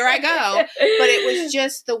here I go. But it was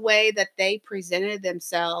just the way that they presented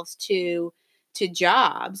themselves to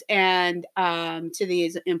jobs and to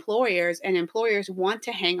these employers, and employers want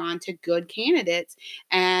to hang on to good candidates,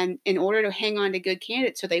 and in order to hang on to good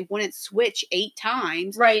candidates so they wouldn't switch 8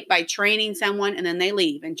 times by training someone and then they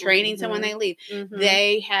leave and training someone they leave,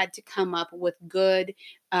 they had to come up with good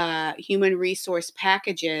human resource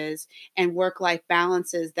packages and work-life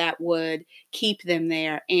balances that would keep them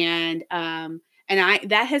there. And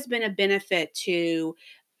that has been a benefit to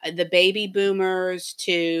the baby boomers,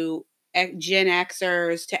 to Gen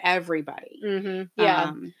Xers, to everybody.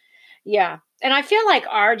 Yeah. And I feel like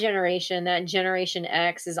our generation, that Generation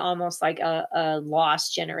X, is almost like a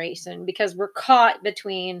lost generation because we're caught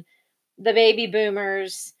between the baby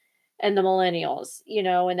boomers and the millennials, you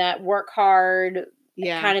know, and that work hard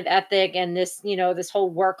kind of ethic and this, you know, this whole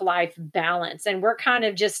work-life balance. And we're kind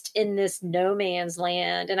of just in this no man's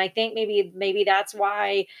land. And I think maybe that's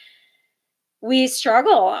why we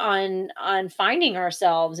struggle on finding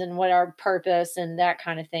ourselves and what our purpose and that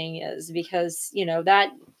kind of thing is, because, you know,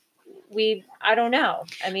 I don't know.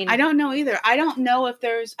 I mean, I don't know either. I don't know if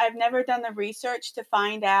I've never done the research to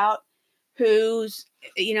find out who's,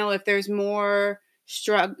 you know, if there's more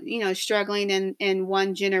struggling in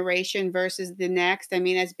one generation versus the next. I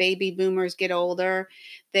mean, as baby boomers get older,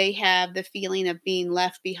 they have the feeling of being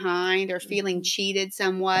left behind or feeling cheated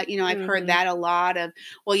somewhat. You know, I've heard that a lot of,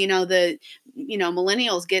 well, you know,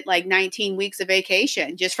 millennials get like 19 weeks of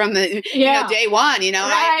vacation just from the, you know, day one, you know,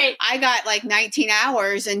 I got like 19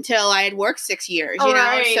 hours until I had worked 6 years, you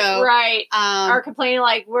know, so. Are complaining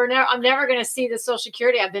like, I'm never going to see the Social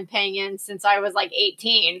Security I've been paying in since I was like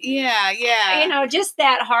 18. Yeah. You know, just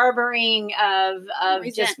that harboring of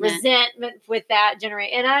just resentment with that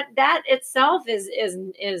generation. And that itself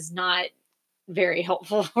is not very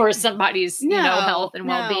helpful for somebody's health and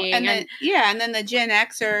well-being. And then the Gen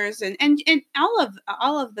Xers and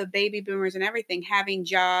all of the baby boomers and everything having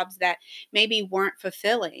jobs that maybe weren't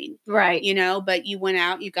fulfilling, right? You know, but you went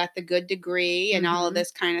out, you got the good degree and all of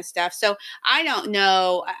this kind of stuff. So I don't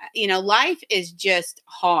know, you know, life is just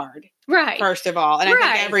hard. Right. First of all. And I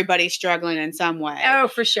think everybody's struggling in some way. Oh,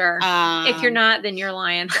 for sure. If you're not, then you're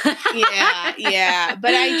lying. Yeah.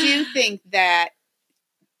 But I do think that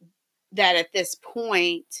at this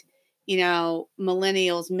point, you know,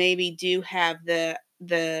 millennials maybe do have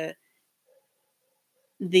the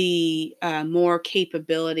more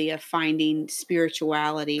capability of finding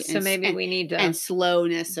spirituality. So maybe we need to and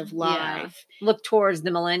slowness of life. Look towards the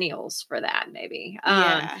millennials for that. Maybe.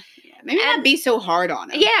 Maybe not be so hard on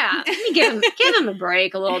them. Yeah, give them a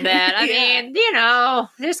break a little bit. I mean, you know,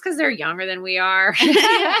 just because they're younger than we are.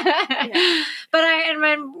 But and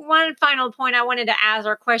then one final point I wanted to ask,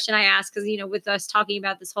 or question I asked, because, with us talking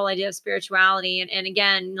about this whole idea of spirituality and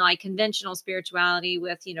again, like conventional spirituality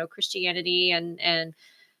with, Christianity and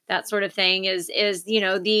that sort of thing is,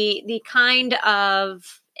 the kind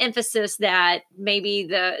of emphasis that maybe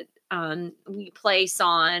we place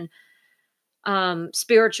on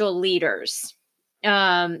spiritual leaders,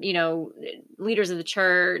 leaders of the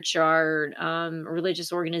church or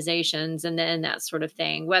religious organizations, and then that sort of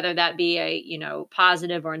thing, whether that be a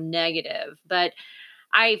positive or negative. But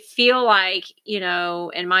I feel like,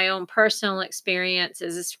 in my own personal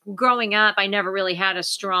experiences growing up, I never really had a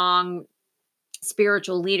strong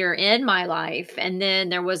spiritual leader in my life. And then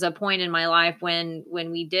there was a point in my life when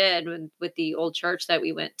we did with the old church that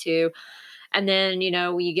we went to. And then,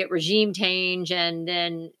 you get regime change and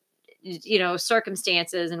then,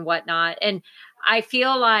 circumstances and whatnot. And I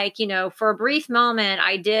feel like, for a brief moment,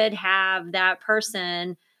 I did have that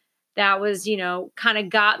person that was, kind of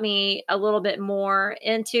got me a little bit more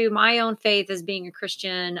into my own faith as being a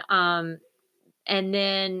Christian. And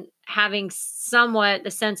then having somewhat the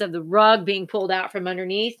sense of the rug being pulled out from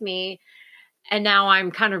underneath me. And now I'm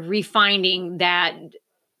kind of refining that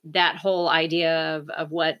whole idea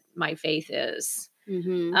of what my faith is.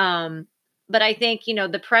 Mm-hmm. But I think,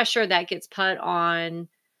 the pressure that gets put on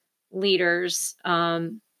leaders,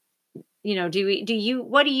 what do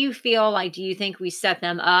you feel like? Do you think we set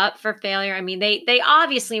them up for failure? I mean, they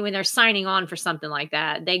obviously, when they're signing on for something like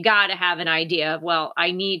that, they got to have an idea of, well,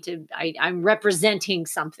 I'm representing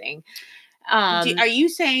something. Are you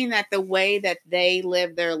saying that the way that they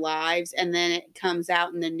live their lives and then it comes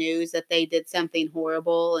out in the news that they did something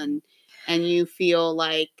horrible and you feel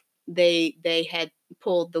like they had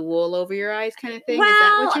pulled the wool over your eyes kind of thing? Well, is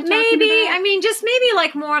that what you're talking maybe, about? I mean, just maybe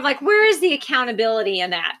like more of like, where is the accountability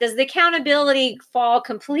in that? Does the accountability fall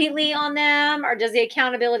completely on them, or does the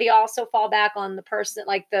accountability also fall back on the person,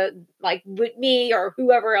 like with me or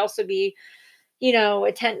whoever else would be,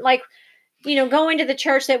 going to the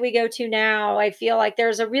church that we go to now? I feel like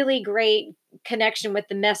there's a really great connection with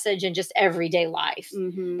the message in just everyday life.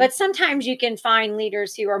 Mm-hmm. But sometimes you can find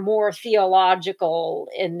leaders who are more theological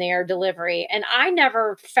in their delivery. And I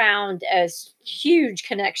never found a huge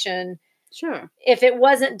connection. Sure. If it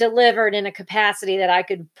wasn't delivered in a capacity that I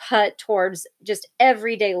could put towards just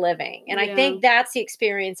everyday living. And I think that's the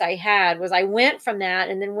experience I had. Was I went from that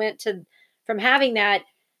and then from having that,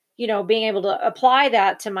 being able to apply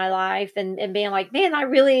that to my life and being like, man, I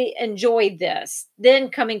really enjoyed this. Then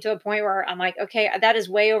coming to a point where I'm like, okay, that is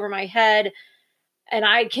way over my head. And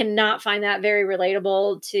I cannot find that very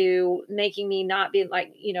relatable to making me not be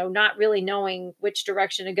like, not really knowing which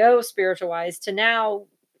direction to go spiritual wise, to now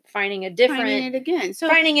finding it again.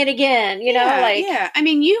 Yeah. I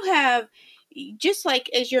mean, you have, just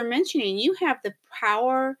like as you're mentioning, you have the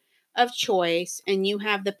power of choice and you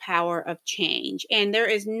have the power of change. And there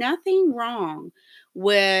is nothing wrong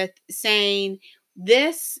with saying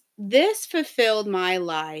this fulfilled my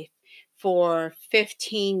life for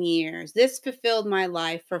 15 years. This fulfilled my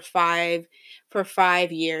life for 5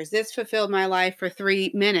 years. This fulfilled my life for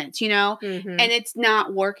 3 minutes, Mm-hmm. and it's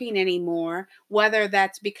not working anymore, whether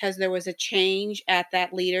that's because there was a change at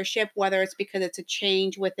that leadership, whether it's because it's a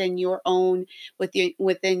change within your own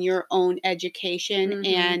education Mm-hmm.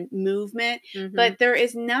 and movement. Mm-hmm. But there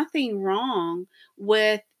is nothing wrong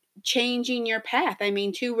with changing your path. I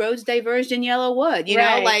mean, two roads diverged in yellow wood, you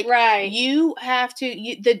know, like you have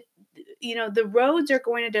to, the roads are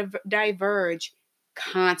going to diverge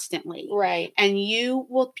constantly. Right. And you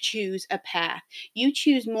will choose a path. You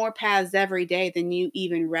choose more paths every day than you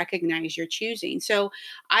even recognize you're choosing. So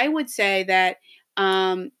I would say that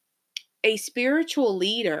a spiritual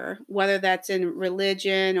leader, whether that's in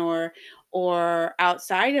religion or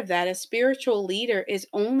outside of that, a spiritual leader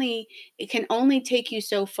can only take you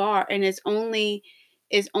so far, and is only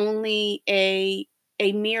a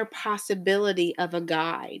mere possibility of a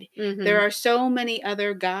guide. Mm-hmm. There are so many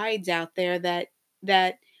other guides out there that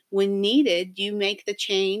when needed, you make the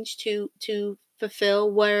change to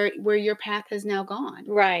fulfill where your path has now gone.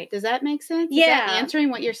 Right. Does that make sense? Yeah. Is that answering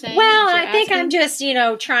what you're saying? Well, I think I'm just,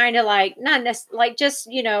 trying to not necessarily just,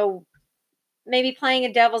 maybe playing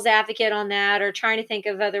a devil's advocate on that, or trying to think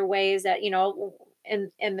of other ways that,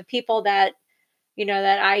 and the people that,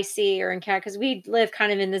 that I see or encounter, because we live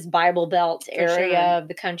kind of in this Bible Belt area of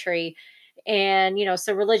the country. And,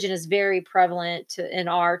 so religion is very prevalent in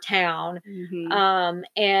our town. Mm-hmm.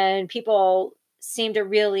 And people seem to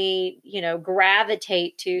really,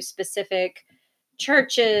 gravitate to specific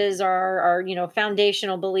churches or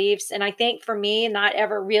foundational beliefs. And I think for me, not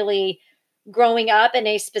ever really growing up in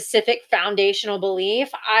a specific foundational belief,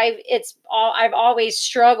 I've always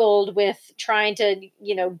struggled with trying to,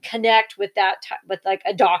 connect with with like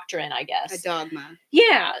a doctrine, I A guess. dogma.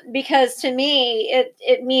 Yeah, because to me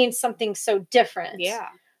it means something so different. Yeah.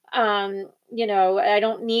 I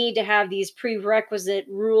don't need to have these prerequisite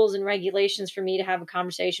rules and regulations for me to have a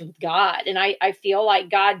conversation with God. And I feel like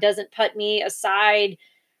God doesn't put me aside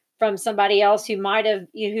from somebody else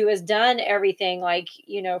who has done everything. Like,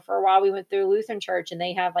 for a while we went through Lutheran church and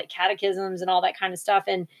they have like catechisms and all that kind of stuff.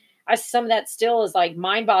 And some of that still is like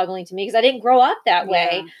mind boggling to me because I didn't grow up that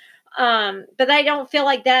way. But I don't feel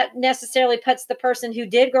like that necessarily puts the person who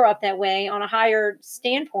did grow up that way on a higher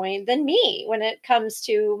standpoint than me when it comes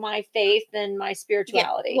to my faith and my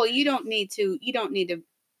spirituality. Yeah. Well, you don't need to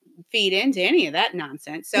feed into any of that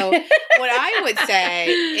nonsense. So what I would say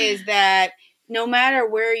is that no matter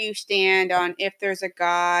where you stand on if there's a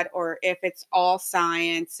God or if it's all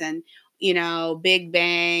science and Big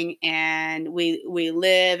Bang and we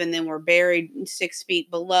live and then we're buried 6 feet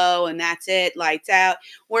below and that's it, lights out,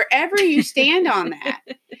 wherever you stand on that,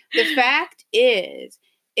 the fact is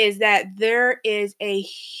that there is a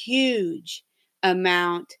huge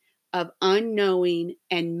amount of unknowing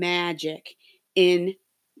and magic in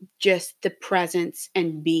just the presence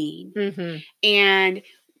and being. Mm-hmm. And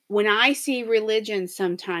when I see religions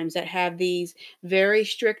sometimes that have these very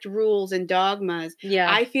strict rules and dogmas,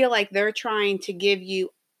 I feel like they're trying to give you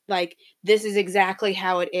like, this is exactly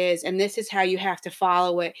how it is, and this is how you have to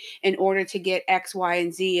follow it in order to get X, Y,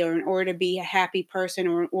 and Z, or in order to be a happy person,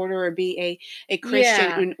 or in order to be a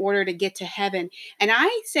Christian, or in order to get to heaven. And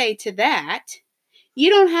I say to that, you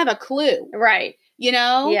don't have a clue. Right.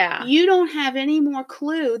 Yeah. You don't have any more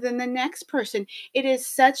clue than the next person. It is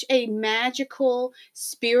such a magical,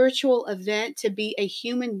 spiritual event to be a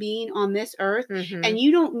human being on this earth. Mm-hmm. And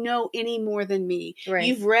you don't know any more than me. Right.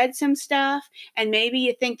 You've read some stuff and maybe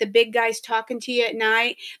you think the big guy's talking to you at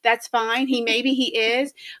night. That's fine. Maybe he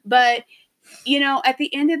is. But, at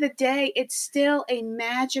the end of the day, it's still a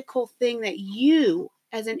magical thing that you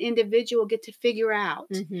as an individual get to figure out.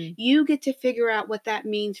 Mm-hmm. You get to figure out what that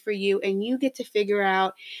means for you, and you get to figure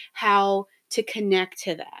out how to connect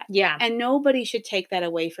to that. Yeah. And nobody should take that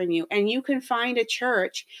away from you. And you can find a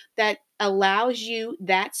church that allows you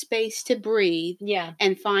that space to breathe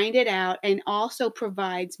and find it out, and also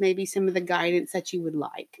provides maybe some of the guidance that you would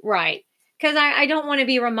like. Right. Because I don't want to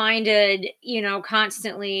be reminded,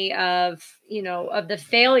 constantly of the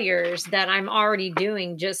failures that I'm already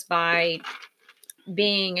doing just by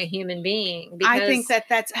being a human being. Because I think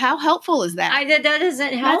that's how helpful is that? That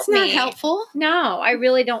doesn't help. That's not helpful. No, I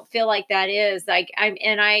really don't feel like that is like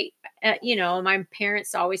my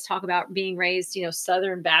parents always talk about being raised,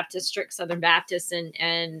 Southern Baptist, strict Southern Baptist, and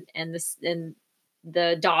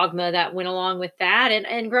the dogma that went along with that.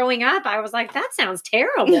 And growing up, I was like, that sounds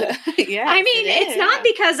terrible. Yeah. I mean, it's not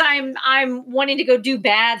because I'm wanting to go do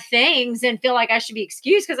bad things and feel like I should be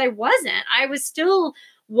excused, because I wasn't. I was still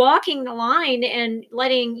walking the line and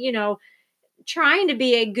trying to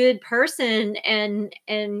be a good person and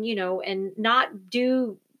not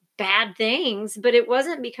do bad things. But it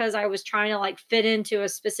wasn't because I was trying to like fit into a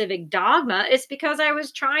specific dogma. It's because I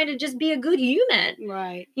was trying to just be a good human.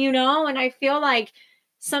 Right. And I feel like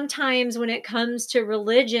sometimes when it comes to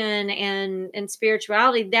religion and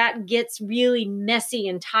spirituality, that gets really messy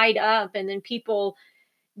and tied up. And then people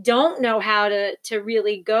don't know how to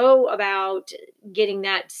really go about getting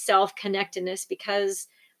that self-connectedness because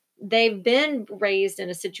they've been raised in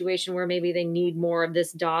a situation where maybe they need more of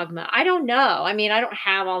this dogma. I don't know. I mean, I don't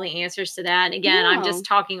have all the answers to that. And again, I'm just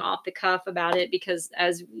talking off the cuff about it because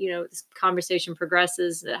as this conversation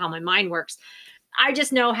progresses, how my mind works. I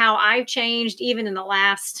just know how I've changed even in the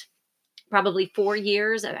last probably 4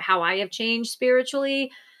 years of how I have changed spiritually.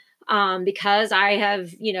 Because I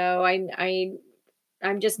have,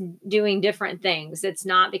 I'm just doing different things. It's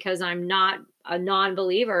not because I'm not a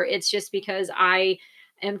non-believer. It's just because I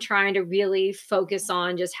am trying to really focus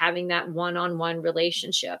on just having that one-on-one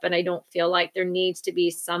relationship. And I don't feel like there needs to be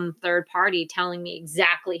some third party telling me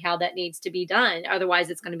exactly how that needs to be done. Otherwise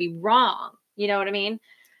it's going to be wrong. You know what I mean?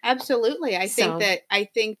 Absolutely. I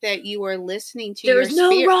think that you are listening to There's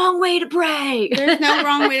no wrong way to pray. There's no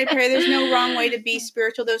wrong way to pray. There's no wrong way to be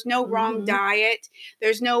spiritual. There's no wrong diet.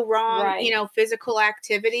 There's no wrong, physical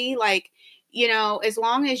activity. Like, as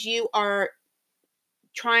long as you are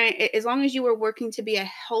working to be a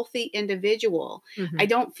healthy individual, I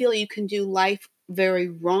don't feel you can do life very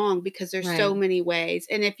wrong because there's so many ways.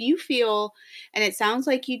 And if you feel, and it sounds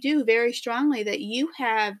like you do very strongly, that you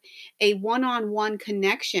have a one-on-one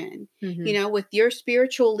connection, you know, with your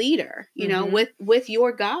spiritual leader, you know, with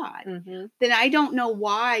your God, then I don't know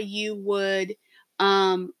why you would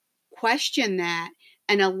question that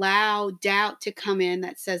and allow doubt to come in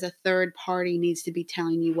that says a third party needs to be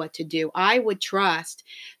telling you what to do. I would trust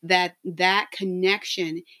that that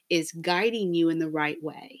connection is guiding you in the right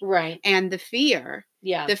way. Right. And the fear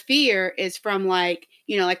is from, like,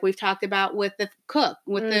 you know, like we've talked about with the cook,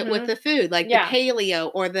 with the food, like the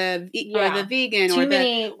paleo or the vegan or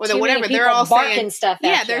the whatever. They're all saying stuff.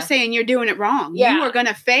 They're saying you're doing it wrong. You are going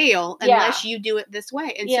to fail unless you do it this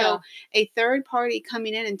way. And so a third party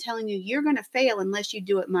coming in and telling you you're going to fail unless you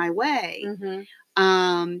do it my way,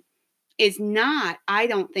 is not, I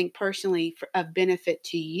don't think personally, of benefit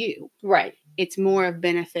to you. Right. It's more of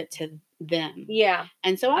benefit to them. Yeah.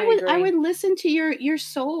 And so I would listen to your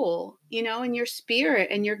soul, you know, and your spirit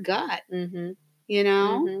and your gut, you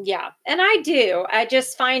know? Yeah. And I do. I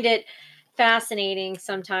just find it fascinating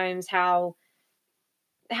sometimes how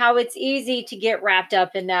it's easy to get wrapped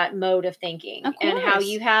up in that mode of thinking, and how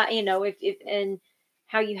you have, you know, if and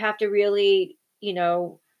how you have to really, you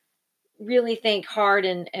know, really think hard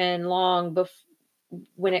and long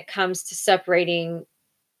when it comes to separating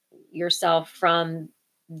yourself from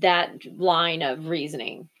that line of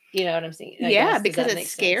reasoning. You know what I'm saying? Because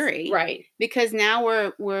it's scary. Sense? Right. Because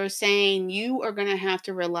now we're saying you are going to have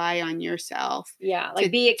to rely on yourself. Yeah.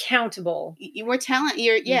 Like be accountable. We're telling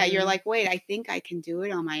you're like, wait, I think I can do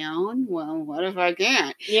it on my own. Well, what if I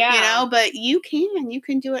can't? Yeah. You know, but you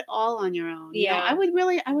can do it all on your own. Yeah. You know,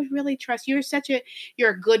 I would really trust you're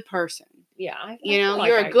a good person. Yeah.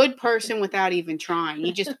 You're a good person without even trying.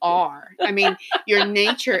 You just are. I mean, your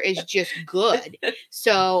nature is just good.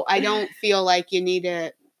 So I don't feel like you need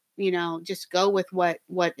to, you know, just go with what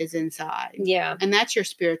is inside. Yeah. And that's your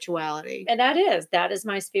spirituality. And that is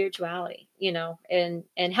my spirituality, you know, and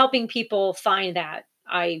helping people find that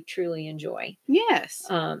I truly enjoy. Yes.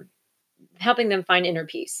 Helping them find inner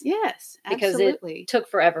peace. Yes, absolutely. Because it took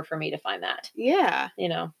forever for me to find that. Yeah. You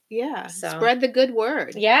know. Yeah. So. Spread the good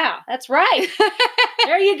word. Yeah, that's right.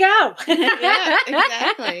 There you go. Yeah,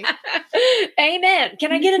 exactly. Amen.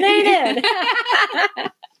 Can I get an amen?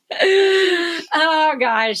 Oh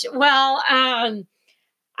gosh. Well, I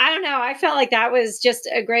don't know. I felt like that was just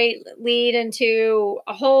a great lead into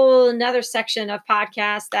a whole another section of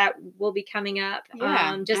podcasts that will be coming up.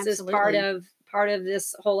 Yeah, just absolutely. as part of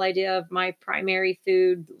this whole idea of my primary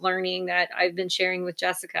food learning that I've been sharing with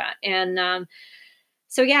Jessica. And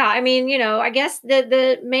so, yeah, I mean, you know, I guess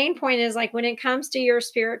the main point is, like, when it comes to your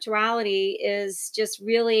spirituality, is just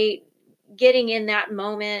really getting in that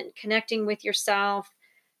moment, connecting with yourself,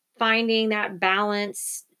 finding that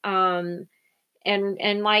balance. And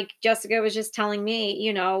like Jessica was just telling me,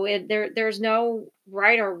 you know, there's no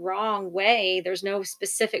right or wrong way. There's no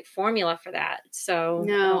specific formula for that. So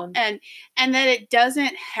no, and that it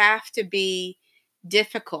doesn't have to be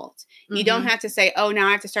difficult. You don't have to say, oh, now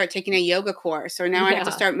I have to start taking a yoga course, or now I have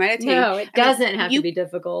to start meditating. No, it doesn't have to be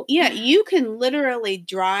difficult. Yeah, you can literally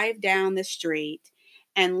drive down the street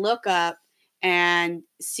and look up and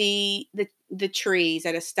see the trees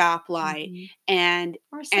at a stoplight,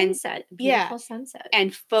 or sunset, beautiful sunset,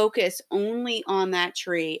 and focus only on that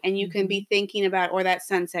tree. And you can be thinking about, or that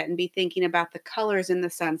sunset, and be thinking about the colors in the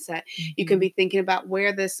sunset. You can be thinking about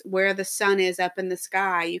where the sun is up in the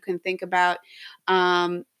sky. You can think about,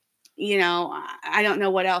 you know, I don't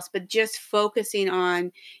know what else, but just focusing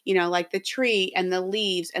on, you know, like the tree and the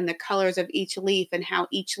leaves and the colors of each leaf and how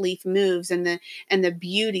each leaf moves, and the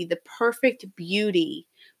beauty, the perfect beauty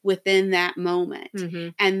within that moment.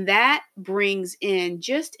 And that brings in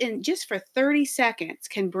just for 30 seconds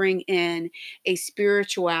can bring in a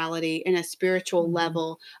spirituality and a spiritual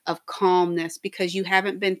level of calmness, because you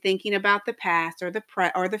haven't been thinking about the past or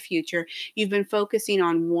the future. You've been focusing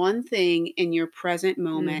on one thing in your present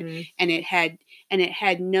moment, and it had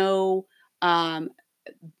no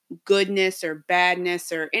goodness or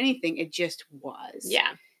badness or anything. It just was.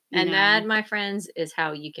 Yeah. And that, my friends, is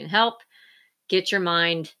how you can help get your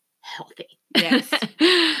mind healthy. Yes.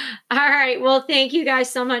 All right. Well, thank you guys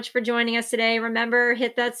so much for joining us today. Remember,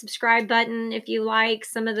 hit that subscribe button if you like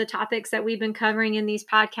some of the topics that we've been covering in these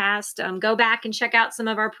podcasts. Go back and check out some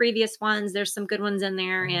of our previous ones. There's some good ones in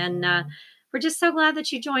there. And we're just so glad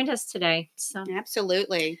that you joined us today. So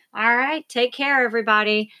absolutely. All right. Take care,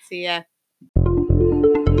 everybody. See ya.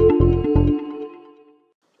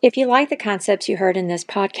 If you like the concepts you heard in this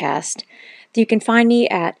podcast, you can find me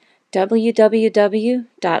at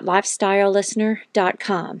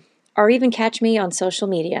www.lifestylelistener.com, or even catch me on social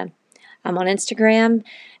media. I'm on Instagram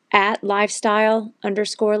at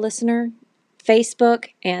lifestyle_listener, Facebook,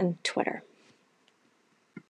 and Twitter.